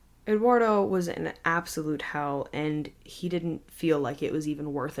 Eduardo was in absolute hell, and he didn't feel like it was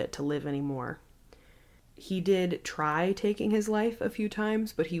even worth it to live anymore. He did try taking his life a few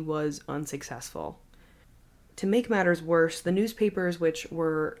times, but he was unsuccessful. To make matters worse, the newspapers, which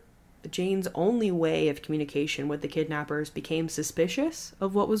were Jane's only way of communication with the kidnappers, became suspicious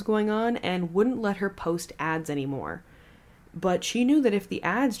of what was going on and wouldn't let her post ads anymore. But she knew that if the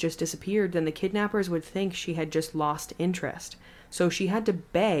ads just disappeared, then the kidnappers would think she had just lost interest. So she had to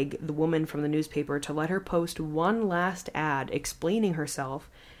beg the woman from the newspaper to let her post one last ad explaining herself,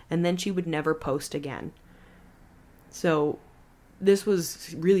 and then she would never post again. So this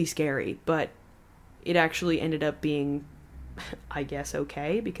was really scary, but it actually ended up being, I guess,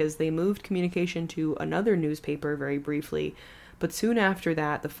 okay, because they moved communication to another newspaper very briefly, but soon after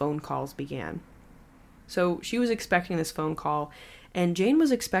that, the phone calls began. So she was expecting this phone call, and Jane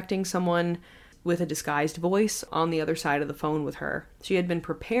was expecting someone with a disguised voice on the other side of the phone with her. She had been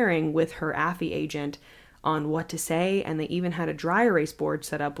preparing with her AFI agent on what to say, and they even had a dry erase board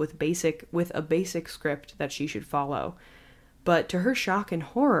set up with a basic script that she should follow. But to her shock and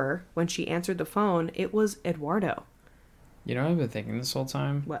horror, when she answered the phone, it was Eduardo. You know what I've been thinking this whole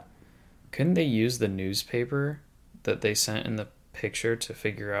time? What? Couldn't they use the newspaper that they sent in the picture to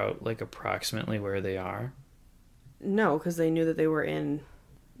figure out, like, approximately where they are? No, because they knew that they were in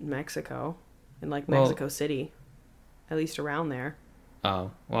Mexico, in, like, Mexico City. At least around there.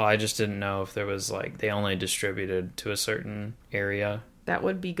 Oh, well, I just didn't know if there was, like, they only distributed to a certain area. That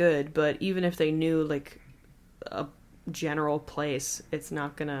would be good, but even if they knew, like, a general place, it's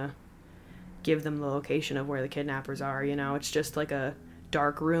not gonna give them the location of where the kidnappers are, you know? It's just like a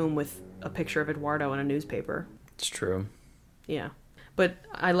dark room with a picture of Eduardo in a newspaper. It's true. Yeah. But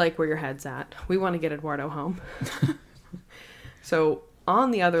I like where your head's at. We want to get Eduardo home. So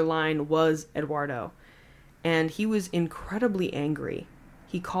on the other line was Eduardo, and he was incredibly angry.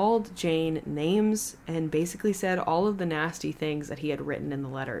 He called Jane names and basically said all of the nasty things that he had written in the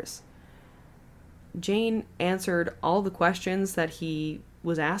letters. Jane answered all the questions that he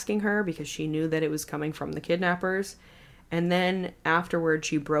was asking her because she knew that it was coming from the kidnappers. And then afterward,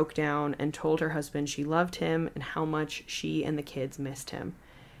 she broke down and told her husband she loved him and how much she and the kids missed him.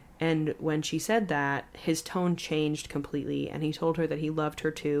 And when she said that, his tone changed completely, and he told her that he loved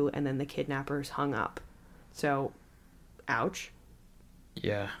her too, and then the kidnappers hung up. So, ouch.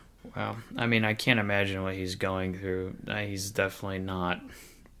 Yeah. Wow. I mean, I can't imagine what he's going through. He's definitely not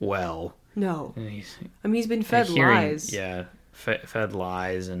well. No. And he's been fed lies. Yeah, fed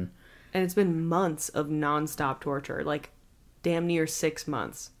lies. And it's been months of nonstop torture, like damn near 6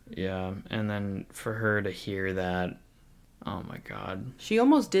 months. Yeah, and then for her to hear that, oh my God. She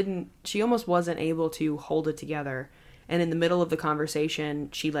almost wasn't able to hold it together. And in the middle of the conversation,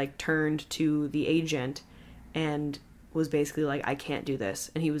 she like turned to the agent and was basically like, I can't do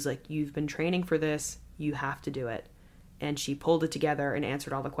this. And he was like, you've been training for this. You have to do it. And she pulled it together and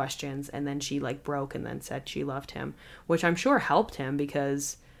answered all the questions. And then she like broke and then said she loved him, which I'm sure helped him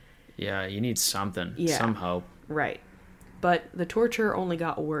because... Yeah, you need something. Yeah, some hope. Right. But the torture only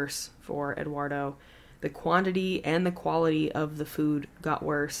got worse for Eduardo. The quantity and the quality of the food got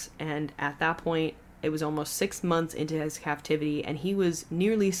worse. And at that point, it was almost 6 months into his captivity, and he was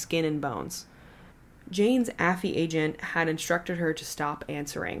nearly skin and bones. Jane's AFI agent had instructed her to stop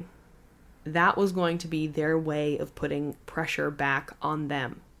answering. That was going to be their way of putting pressure back on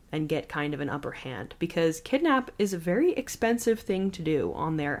them and get kind of an upper hand, because kidnap is a very expensive thing to do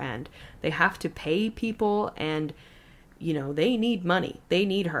on their end. They have to pay people, and you know, they need money. They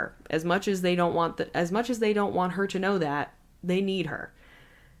need her as much as they don't want her to know that. They need her.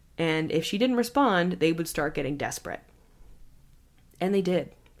 And if she didn't respond, they would start getting desperate. And they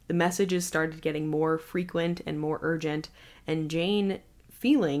did. The messages started getting more frequent and more urgent, and Jane,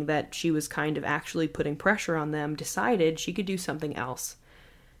 feeling that she was kind of actually putting pressure on them, decided she could do something else.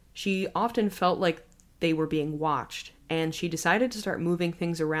 She often felt like they were being watched, and she decided to start moving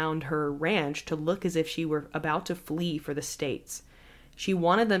things around her ranch to look as if she were about to flee for the States. She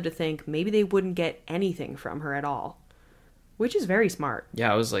wanted them to think maybe they wouldn't get anything from her at all, which is very smart.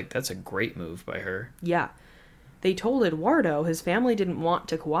 Yeah, I was like, that's a great move by her. Yeah. They told Eduardo his family didn't want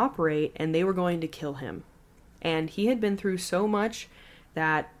to cooperate and they were going to kill him. And he had been through so much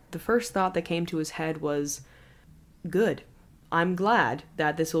that the first thought that came to his head was, good. I'm glad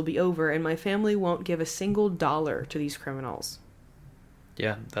that this will be over and my family won't give a single dollar to these criminals.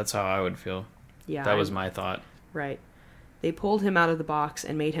 Yeah, that's how I would feel. Yeah, that was my thought. Right. They pulled him out of the box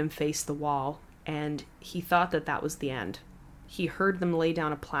and made him face the wall, and he thought that that was the end. He heard them lay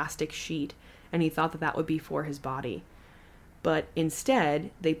down a plastic sheet, and he thought that that would be for his body. But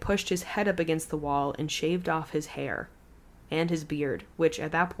instead, they pushed his head up against the wall and shaved off his hair and his beard, which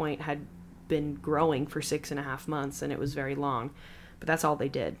at that point had been growing for 6.5 months, and it was very long. But that's all they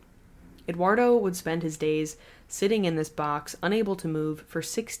did. Eduardo would spend his days sitting in this box, unable to move, for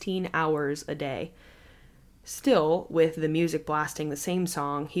 16 hours a day. Still, with the music blasting the same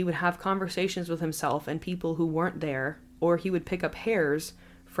song, he would have conversations with himself and people who weren't there, or he would pick up hairs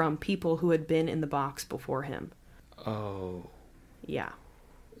from people who had been in the box before him. Oh. Yeah.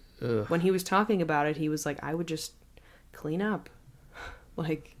 Ugh. When he was talking about it, he was like, I would just clean up.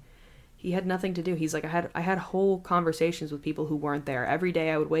 Like, he had nothing to do. He's like, I had whole conversations with people who weren't there. Every day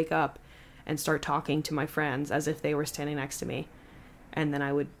I would wake up and start talking to my friends as if they were standing next to me. And then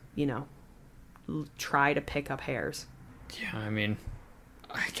I would, try to pick up hairs. Yeah, I mean,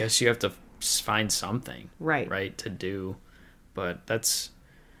 I guess you have to find something. Right, to do. But that's,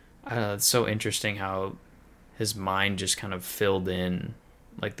 I don't know, it's so interesting how his mind just kind of filled in,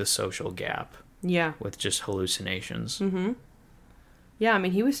 like, the social gap. Yeah. With just hallucinations. Mm-hmm. Yeah, I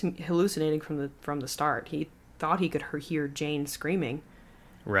mean, he was hallucinating from the start. He thought he could hear Jane screaming.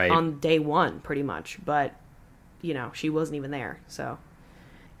 Right. On day one, pretty much. But, she wasn't even there. So,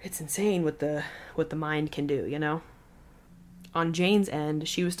 it's insane what the mind can do, On Jane's end,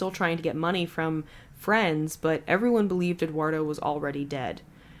 she was still trying to get money from friends, but everyone believed Eduardo was already dead.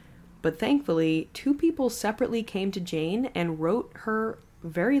 But thankfully, 2 people separately came to Jane and wrote her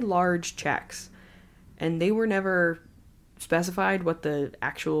very large checks. And they were never specified what the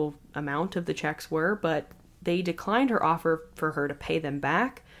actual amount of the checks were, but they declined her offer for her to pay them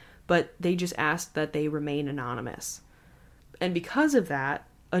back, but they just asked that they remain anonymous. And because of that,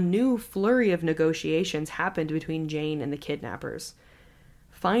 a new flurry of negotiations happened between Jane and the kidnappers.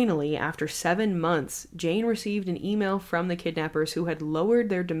 Finally, after 7 months, Jane received an email from the kidnappers who had lowered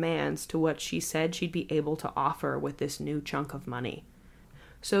their demands to what she said she'd be able to offer with this new chunk of money.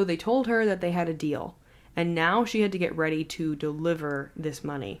 So they told her that they had a deal, and now she had to get ready to deliver this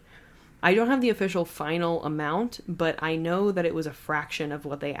money. I don't have the official final amount, but I know that it was a fraction of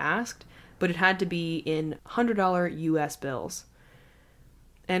what they asked, but it had to be in $100 US bills.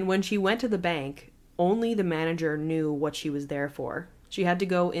 And when she went to the bank, only the manager knew what she was there for. She had to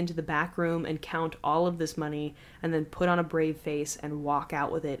go into the back room and count all of this money and then put on a brave face and walk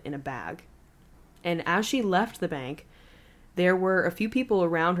out with it in a bag. And as she left the bank, there were a few people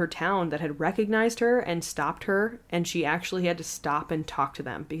around her town that had recognized her and stopped her, and she actually had to stop and talk to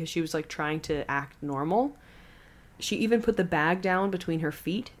them because she was like trying to act normal. She even put the bag down between her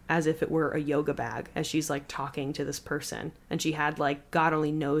feet as if it were a yoga bag as she's like talking to this person. And she had like, God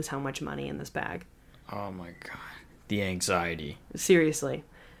only knows how much money in this bag. Oh my God. The anxiety. Seriously.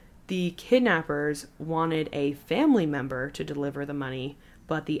 The kidnappers wanted a family member to deliver the money,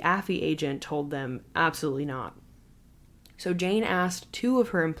 but the AFI agent told them absolutely not. So Jane asked 2 of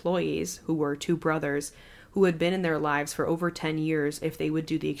her employees, who were 2 brothers, who had been in their lives for over 10 years, if they would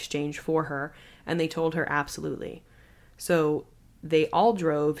do the exchange for her, and they told her absolutely. So they all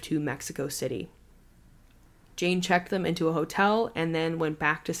drove to Mexico City. Jane checked them into a hotel and then went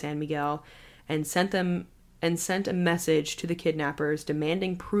back to San Miguel and sent a message to the kidnappers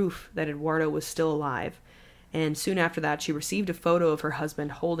demanding proof that Eduardo was still alive. And soon after that, she received a photo of her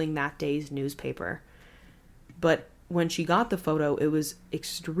husband holding that day's newspaper. But when she got the photo, it was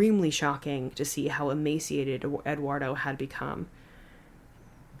extremely shocking to see how emaciated Eduardo had become.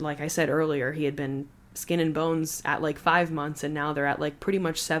 Like I said earlier, he had been skin and bones at like 5 months, and now they're at like pretty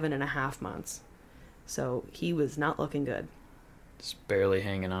much 7.5 months. So he was not looking good. Just barely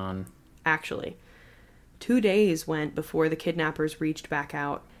hanging on. Actually, 2 days went before the kidnappers reached back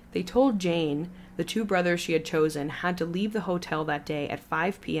out. They told Jane the 2 brothers she had chosen had to leave the hotel that day at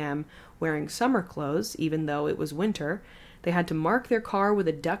 5 p.m. wearing summer clothes, even though it was winter. They had to mark their car with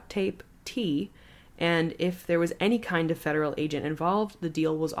a duct tape T, and if there was any kind of federal agent involved, the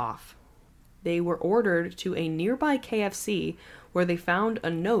deal was off. They were ordered to a nearby KFC where they found a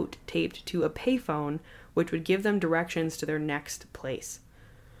note taped to a payphone which would give them directions to their next place.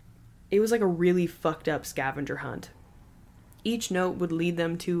 It was like a really fucked up scavenger hunt. Each note would lead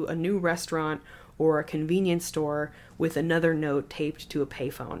them to a new restaurant or a convenience store with another note taped to a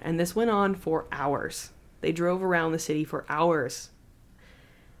payphone. And this went on for hours. They drove around the city for hours.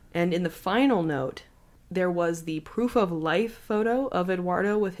 And in the final note, there was the proof of life photo of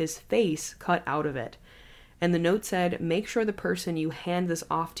Eduardo with his face cut out of it. And the note said, make sure the person you hand this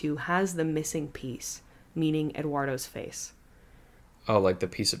off to has the missing piece, meaning Eduardo's face. Oh, like the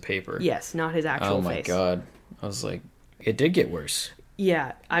piece of paper? Yes, not his actual face. Oh my God. I was like, it did get worse.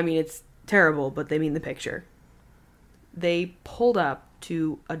 Yeah, I mean, it's terrible, but they mean the picture. They pulled up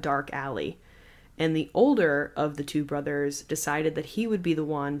to a dark alley, and the older of the 2 brothers decided that he would be the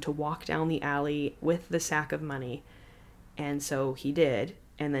one to walk down the alley with the sack of money, and so he did,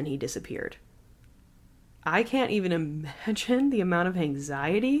 and then he disappeared. I can't even imagine the amount of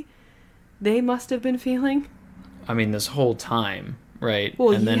anxiety they must have been feeling. I mean, this whole time, right?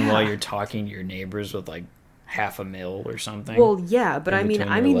 Well, and then yeah. while you're talking to your neighbors with like $500,000 or something. Well, yeah, but I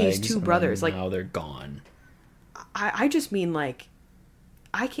mean these two legs, brothers, and like, now they're gone. I just mean, like,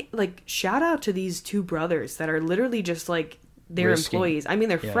 I can't, like, shout out to these two brothers that are literally just, like, their Risking. employees. I mean,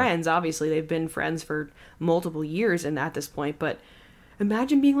 they're friends, obviously. They've been friends for multiple years and at this point, but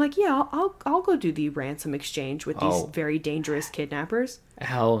imagine being like, yeah, I'll go do the ransom exchange with these very dangerous kidnappers.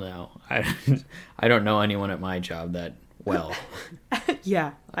 Hell no. I don't know anyone at my job that well.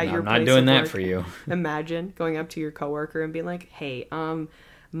 Yeah, at your I'm not place doing of that work. for you. Imagine going up to your coworker and being like, hey,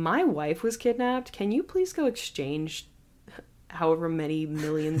 my wife was kidnapped. Can you please go exchange however many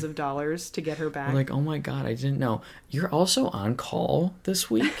millions of dollars to get her back? Like, oh my God, I didn't know. You're also on call this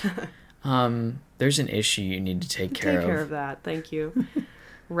week. There's an issue you need to take care of. Take care of that. Thank you.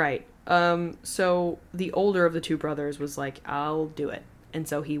 Right. So the older of the two brothers was like, I'll do it. And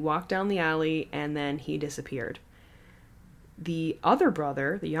so he walked down the alley and then he disappeared. The other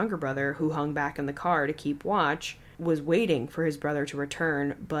brother, the younger brother, who hung back in the car to keep watch, was waiting for his brother to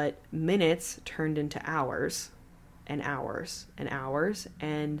return, but minutes turned into hours and hours and hours,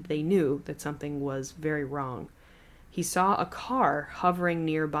 and they knew that something was very wrong. He saw a car hovering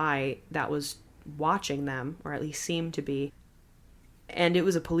nearby that was watching them, or at least seemed to be, and it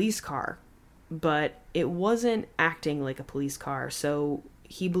was a police car, but it wasn't acting like a police car, so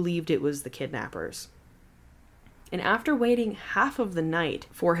he believed it was the kidnappers. And after waiting half of the night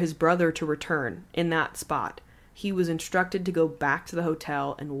for his brother to return in that spot, he was instructed to go back to the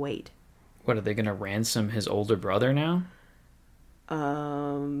hotel and wait. What, are they going to ransom his older brother now?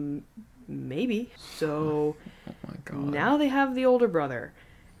 Maybe. So Oh my God. now they have the older brother.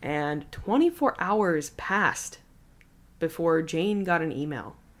 And 24 hours passed before Jane got an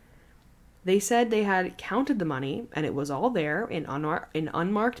email. They said they had counted the money, and it was all there in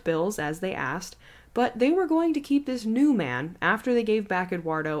unmarked bills as they asked, but they were going to keep this new man after they gave back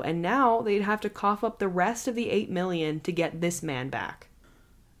Eduardo, and now they'd have to cough up the rest of the $8 million to get this man back.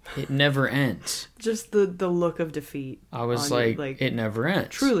 It never ends. Just the look of defeat. I was like, it never ends.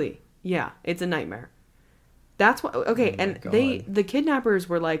 Truly. Yeah, it's a nightmare. That's what, okay, Oh my and God. the kidnappers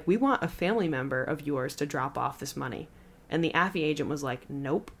were like, we want a family member of yours to drop off this money. And the AFI agent was like,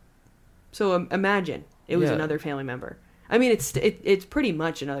 nope. So imagine, it was Yeah. another family member. I mean, it's pretty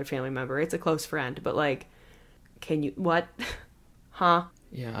much another family member. It's a close friend, but like, can you, what? Huh?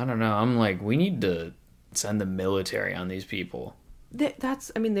 Yeah, I don't know. I'm like, we need to send the military on these people.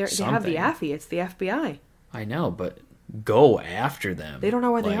 That's, I mean, they have the Something. AFI. It's the FBI. I know, but go after them. They don't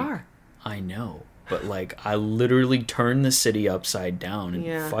know where they Like, are. I know. But like, I literally turned the city upside down and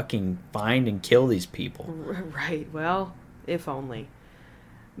Yeah. fucking find and kill these people. Right. Well, if only.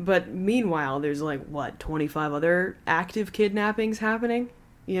 But meanwhile, there's like, what, 25 other active kidnappings happening?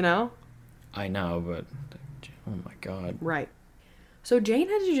 You know? I know, but oh my God. Right. So Jane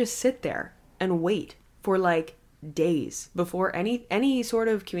had to just sit there and wait for like days before any sort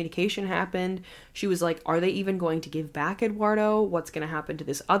of communication happened. She was like, are they even going to give back Eduardo? What's going to happen to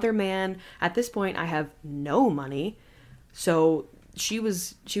this other man? At this point, I have no money. So she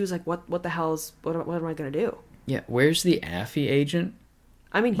was like, what am I going to do? Yeah, where's the AFI agent?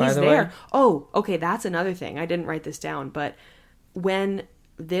 I mean, By he's the there. way? Oh, okay, that's another thing. I didn't write this down, but when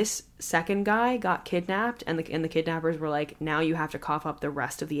this second guy got kidnapped and the kidnappers were like, now you have to cough up the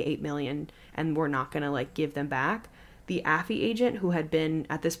rest of the $8 million and we're not going to like give them back, the AFI agent, who had been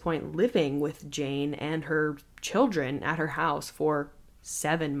at this point living with Jane and her children at her house for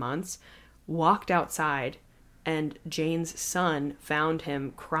 7 months, walked outside, and Jane's son found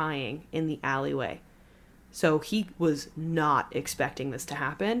him crying in the alleyway. So he was not expecting this to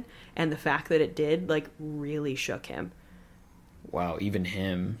happen, and the fact that it did, like, really shook him. Wow, even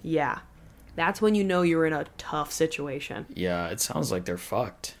him. Yeah. That's when you know you're in a tough situation. Yeah, it sounds like they're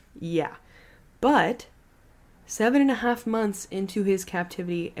fucked. Yeah. But 7.5 months into his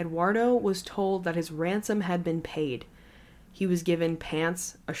captivity, Eduardo was told that his ransom had been paid. He was given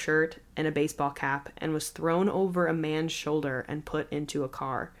pants, a shirt, and a baseball cap, and was thrown over a man's shoulder and put into a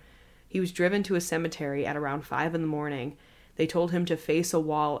car. He was driven to a cemetery at around 5 a.m. They told him to face a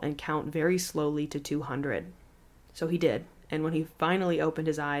wall and count very slowly to 200. So he did. And when he finally opened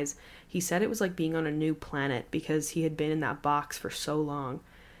his eyes, he said it was like being on a new planet because he had been in that box for so long.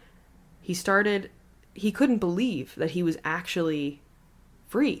 He couldn't believe that he was actually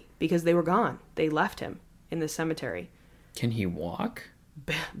free because they were gone. They left him in the cemetery. Can he walk?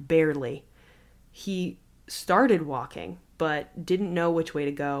 Barely. He started walking, but didn't know which way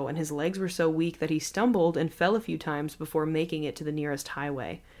to go, and his legs were so weak that he stumbled and fell a few times before making it to the nearest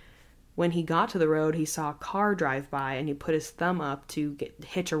highway. When he got to the road, he saw a car drive by, and he put his thumb up to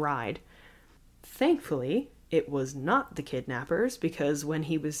hitch a ride. Thankfully, it was not the kidnappers, because when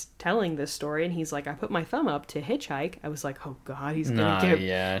he was telling this story and he's like, I put my thumb up to hitchhike, I was like, oh god, he's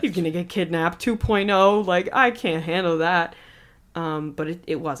gonna get kidnapped 2.0. Like, I can't handle that. But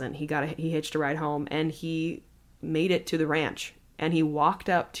it wasn't. He hitched a ride home, and he made it to the ranch, and he walked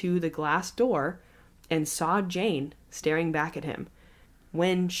up to the glass door and saw Jane staring back at him.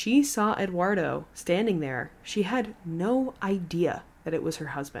 When she saw Eduardo standing there, she had no idea that it was her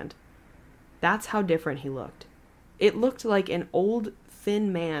husband. That's how different he looked. It looked like an old,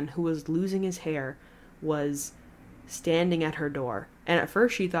 thin man who was losing his hair was standing at her door. And at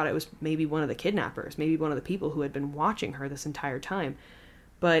first she thought it was maybe one of the kidnappers, maybe one of the people who had been watching her this entire time.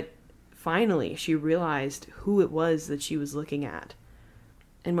 But finally she realized who it was that she was looking at.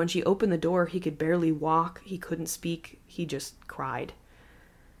 And when she opened the door, he could barely walk, he couldn't speak, he just cried.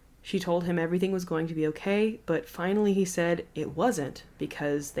 She told him everything was going to be okay, but finally he said it wasn't,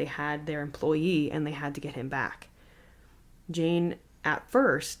 because they had their employee and they had to get him back. Jane, at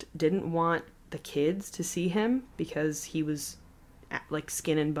first, didn't want the kids to see him because he was like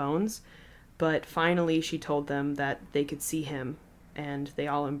skin and bones, but finally she told them that they could see him, and they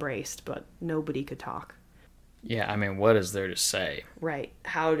all embraced, but nobody could talk. Yeah, I mean, what is there to say? Right.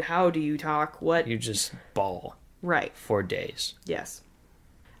 How do you talk? What? You just bawl. Right. For days. Yes.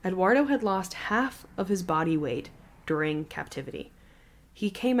 Eduardo had lost half of his body weight during captivity.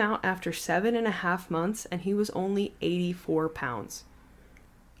 He came out after 7.5 months, and he was only 84 pounds.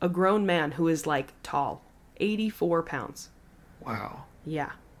 A grown man who is, like, tall. 84 pounds. Wow.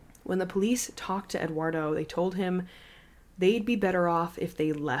 Yeah. When the police talked to Eduardo, they told him they'd be better off if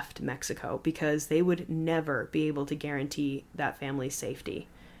they left Mexico, because they would never be able to guarantee that family's safety.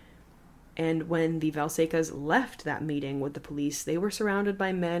 And when the Valsecas left that meeting with the police, they were surrounded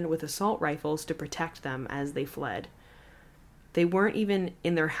by men with assault rifles to protect them as they fled. They weren't even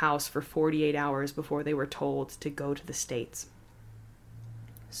in their house for 48 hours before they were told to go to the States.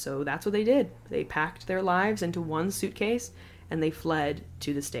 So that's what they did. They packed their lives into one suitcase and they fled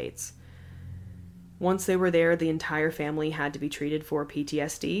to the States. Once they were there, the entire family had to be treated for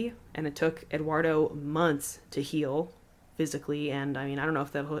PTSD, and it took Eduardo months to heal physically, and I mean, I don't know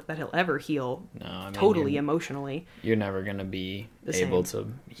if that he'll ever heal totally emotionally. You're never going to be able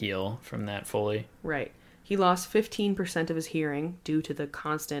to heal from that fully. Right. He lost 15% of his hearing due to the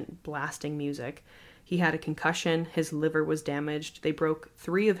constant blasting music. He had a concussion, his liver was damaged, they broke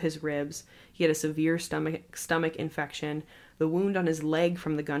 3 of his ribs, he had a severe stomach infection, the wound on his leg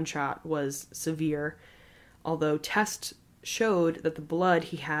from the gunshot was severe, although tests showed that the blood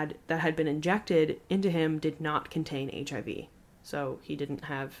that had been injected into him did not contain HIV. So he didn't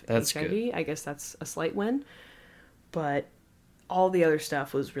have HIV. Good. I guess that's a slight win. But all the other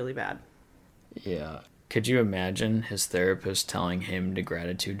stuff was really bad. Yeah. Could you imagine his therapist telling him to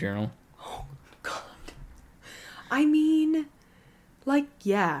gratitude journal? Oh, God. I mean, like,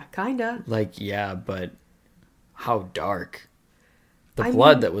 yeah, kinda. Like, yeah, but how dark. The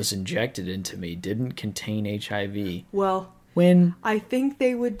blood that was injected into me didn't contain HIV. Well, I think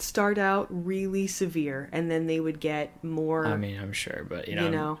they would start out really severe, and then they would get more... I mean, I'm sure, but, you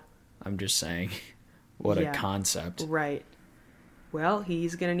know. I'm just saying, what a concept. Right. Well,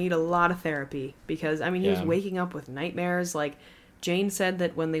 he's going to need a lot of therapy, because, I mean, he was waking up with nightmares. Like, Jane said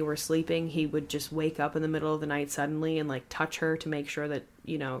that when they were sleeping, he would just wake up in the middle of the night suddenly and, like, touch her to make sure that,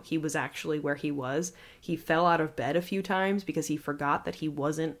 you know, he was actually where he was. He fell out of bed a few times because he forgot that he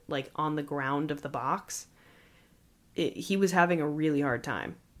wasn't, like, on the ground of the box. He was having a really hard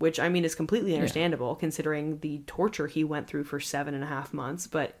time, which, I mean, is completely understandable considering the torture he went through for 7.5 months,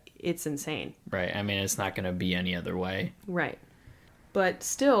 but it's insane. Right. I mean, it's not going to be any other way. Right. But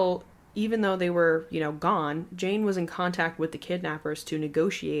still, even though they were, you know, gone, Jane was in contact with the kidnappers to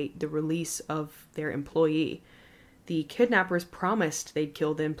negotiate the release of their employee. The kidnappers promised they'd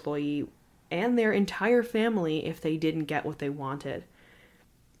kill the employee and their entire family if they didn't get what they wanted.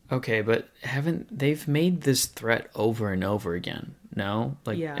 Okay, but they've made this threat over and over again, no?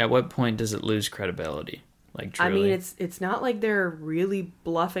 Like, at what point does it lose credibility? Like, truly? I mean, it's not like they're really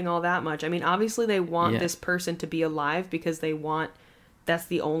bluffing all that much. I mean, obviously they want this person to be alive because that's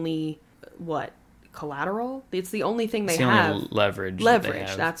the only, collateral? It's the only thing they have. Only leverage.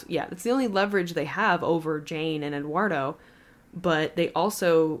 Leverage. That's the only leverage they have over Jane and Eduardo. But they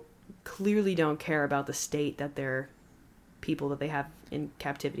also clearly don't care about the state that their people that they have in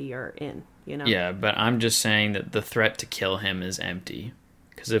captivity are in, you know? Yeah, but I'm just saying that the threat to kill him is empty.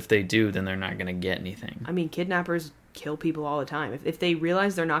 Because if they do, then they're not going to get anything. I mean, kidnappers kill people all the time. If they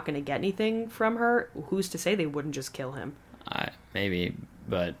realize they're not going to get anything from her, who's to say they wouldn't just kill him? Maybe,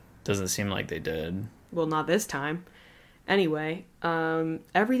 but doesn't seem like they did. Well, not this time. Anyway,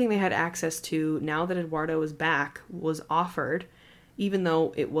 everything they had access to now that Eduardo was back was offered, even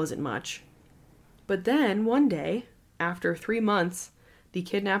though it wasn't much. But then, one day, after 3 months, the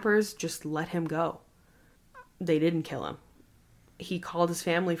kidnappers just let him go. They didn't kill him. He called his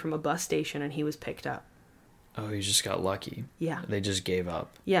family from a bus station and he was picked up. Oh, he just got lucky. Yeah. They just gave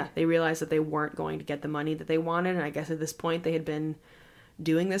up. Yeah, they realized that they weren't going to get the money that they wanted, and I guess at this point they had been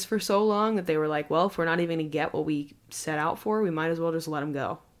doing this for so long that they were like, well, if we're not even going to get what we set out for, we might as well just let him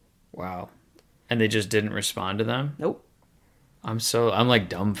go. Wow. And they just didn't respond to them? Nope. I'm like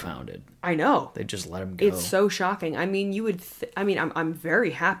dumbfounded. I know. They just let him go. It's so shocking. I mean, you would I'm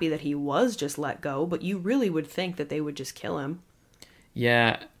very happy that he was just let go, but you really would think that they would just kill him.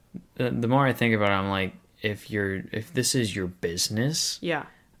 Yeah. The more I think about it, I'm like, if this is your business, yeah,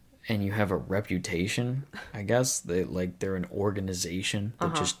 and you have a reputation, I guess they're an organization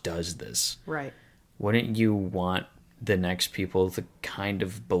that just does this. Right. Wouldn't you want the next people to kind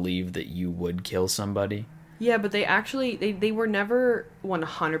of believe that you would kill somebody? Yeah, but they actually they were never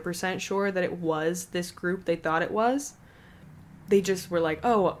 100% sure that it was this group they thought it was. They just were like,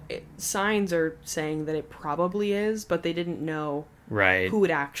 signs are saying that it probably is, but they didn't know who it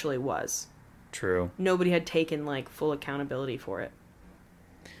actually was. True. Nobody had taken full accountability for it.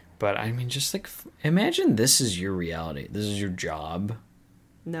 But I mean, just imagine this is your reality. This is your job.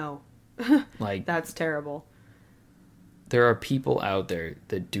 No. Like, that's terrible. There are people out there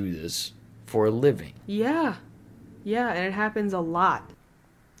that do this for a living. Yeah. Yeah, and it happens a lot.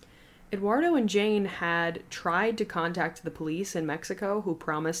 Eduardo and Jane had tried to contact the police in Mexico, who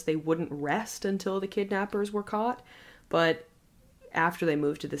promised they wouldn't rest until the kidnappers were caught, but after they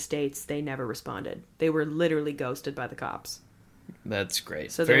moved to the States, they never responded. They were literally ghosted by the cops. That's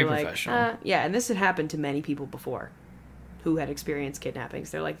great. So very professional. Yeah, and this had happened to many people before who had experienced kidnappings.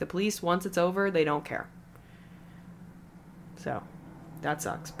 They're like, the police, once it's over, they don't care. So, that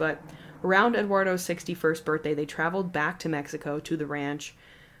sucks. But around Eduardo's 61st birthday, they traveled back to Mexico to the ranch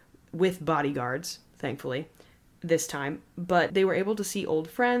with bodyguards, thankfully, this time. But they were able to see old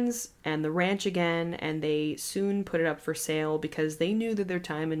friends and the ranch again, and they soon put it up for sale because they knew that their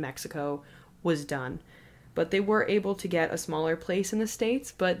time in Mexico was done. But they were able to get a smaller place in the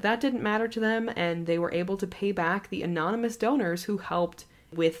States, but that didn't matter to them, and they were able to pay back the anonymous donors who helped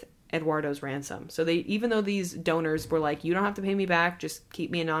with Eduardo's ransom. So even though these donors were like, you don't have to pay me back, just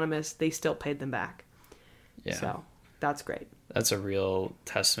keep me anonymous, they still paid them back. Yeah. So that's great. That's a real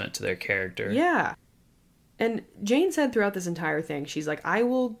testament to their character. Yeah. And Jane said throughout this entire thing, she's like, I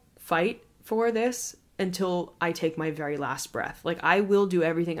will fight for this until I take my very last breath. I will do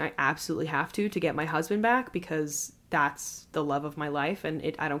everything I absolutely have to get my husband back because that's the love of my life,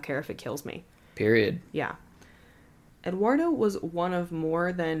 and I don't care if it kills me. Period. Yeah. Eduardo was one of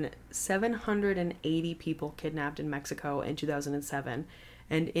more than 780 people kidnapped in Mexico in 2007.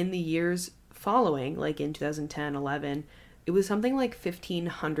 And in the years following, in 2010, 11, it was something like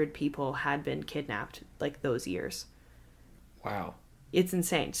 1,500 people had been kidnapped, those years. Wow. It's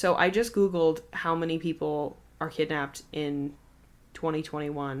insane. So I just Googled how many people are kidnapped in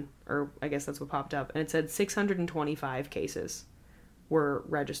 2021, or I guess that's what popped up, and it said 625 cases were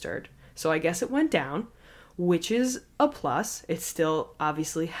registered. So I guess it went down, which is a plus. It's still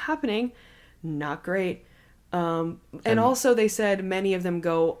obviously happening. Not great. And also they said many of them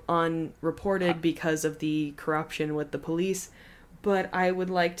go unreported because of the corruption with the police, but I would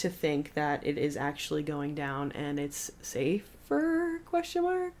like to think that it is actually going down and it's safer, ?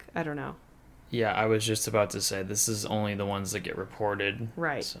 I don't know. Yeah, I was just about to say, this is only the ones that get reported.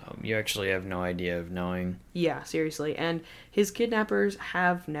 Right. So you actually have no idea of knowing. Yeah, seriously. And his kidnappers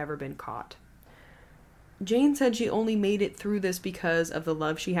have never been caught. Jane said she only made it through this because of the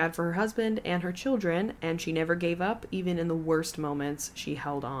love she had for her husband and her children, and she never gave up, even in the worst moments she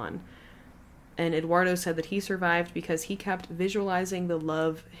held on. And Eduardo said that he survived because he kept visualizing the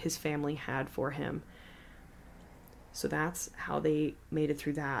love his family had for him. So that's how they made it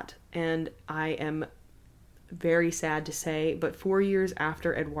through that. And I am very sad to say, but 4 years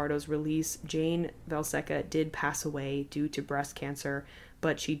after Eduardo's release, Jane Valseca did pass away due to breast cancer,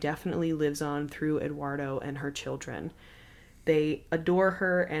 but she definitely lives on through Eduardo and her children. They adore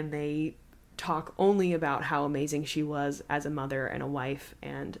her and they talk only about how amazing she was as a mother and a wife,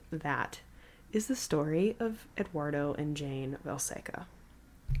 and that is the story of Eduardo and Jane Valseca.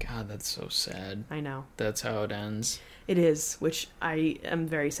 God, that's so sad. I know. That's how it ends. It is, which I am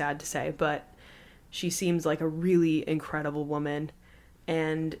very sad to say, but she seems like a really incredible woman,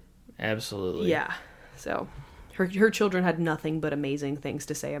 and absolutely. Yeah. So her children had nothing but amazing things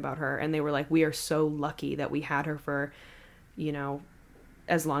to say about her, and they were like, we are so lucky that we had her for,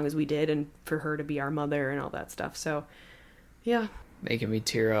 as long as we did, and for her to be our mother and all that stuff. So Yeah. Making me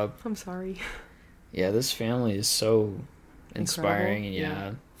tear up. I'm sorry. Yeah, this family is so inspiring and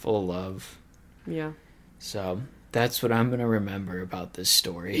Incredible. full of love. Yeah. So that's what I'm going to remember about this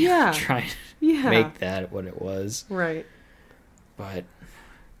story. Yeah. Try to Yeah. make that what it was. Right. But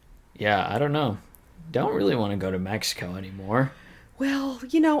yeah, I don't know. Don't really want to go to Mexico anymore. Well,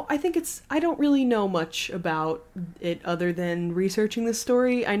 I think I don't really know much about it other than researching this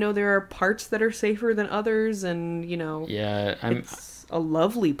story. I know there are parts that are safer than others, and, Yeah, it's a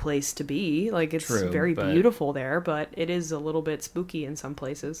lovely place to be. Like, it's True, very but- beautiful there, but it is a little bit spooky in some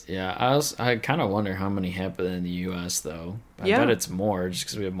places. Yeah, I kind of wonder how many happen in the U.S. though. I Yeah. bet it's more just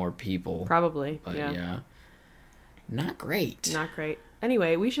because we have more people. Probably, But yeah. yeah, not great. Not great.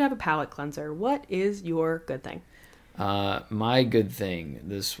 Anyway, we should have a palate cleanser. What is your good thing? My good thing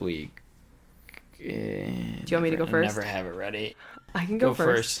this week. Do you want me to go first? I never have it ready. I can go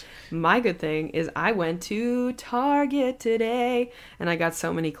first. My good thing is I went to Target today and I got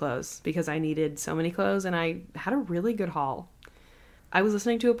so many clothes because I needed so many clothes and I had a really good haul. I was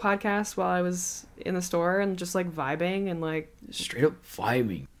listening to a podcast while I was in the store and just like vibing and like Straight up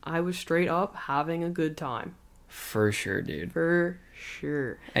vibing. I was straight up having a good time. For sure, dude. For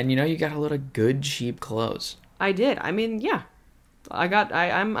sure. And you got a lot of good cheap clothes. I did. I mean, yeah.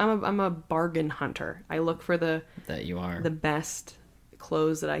 I'm a bargain hunter. I look for the That you are. best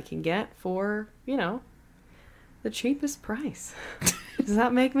clothes that I can get for, the cheapest price. Does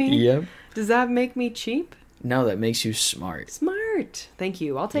that make me Yep. Does that make me cheap? No, that makes you smart. Smart. Thank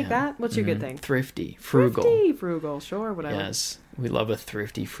you. I'll take Yeah. that. What's your good thing? Thrifty, frugal. Thrifty, frugal, sure, whatever. Yes, we love a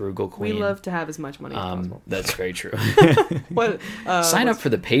thrifty, frugal We queen. love to have as much money as possible. That's very true. What? Sign up for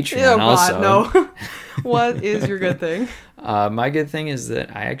the Patreon Oh also. God, no. What is your good thing? My good thing is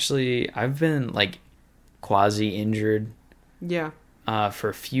that I've been like quasi injured Yeah. for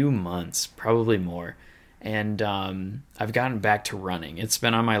a few months, probably more, and I've gotten back to running. It's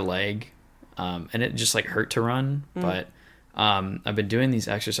been on my leg, and it just like hurt to run, but I've been doing these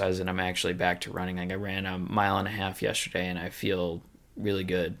exercises and I'm actually back to running. Like I ran 1.5 miles yesterday and I feel really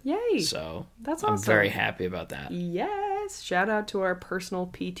good. Yay. So That's I'm awesome. very happy about that. Yes. Shout out to our personal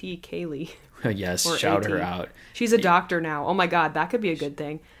PT, Kaylee. Yes, Or shout AT. her out. She's a doctor now. Oh my God, that could be a good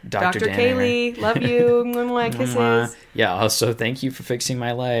thing. Dr. Dr. Danaher. Kaylee, love you. Mwah, kisses. Yeah, also thank you for fixing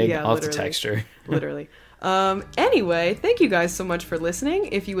my leg. Yeah, I'll have to literally. text her. Literally. Anyway, thank you guys so much for listening.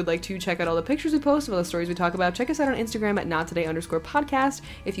 If you would like to check out all the pictures we post of all the stories we talk about, check us out on Instagram at nottoday_podcast.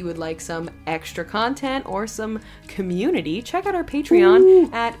 If you would like some extra content or some community, check out our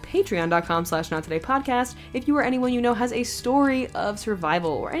Patreon at patreon.com/nottodaypodcast. If you or anyone you know has a story of survival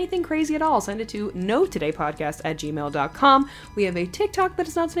or anything crazy at all, send it to notodaypodcast@gmail.com. We have a TikTok that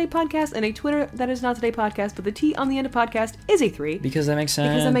is Not Today Podcast and a Twitter that is Not Today Podcast, but the T on the end of podcast is a 3. Because that makes sense.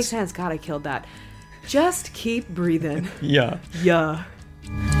 Because that makes sense. God, I killed that. Just keep breathing. Yeah. Yeah.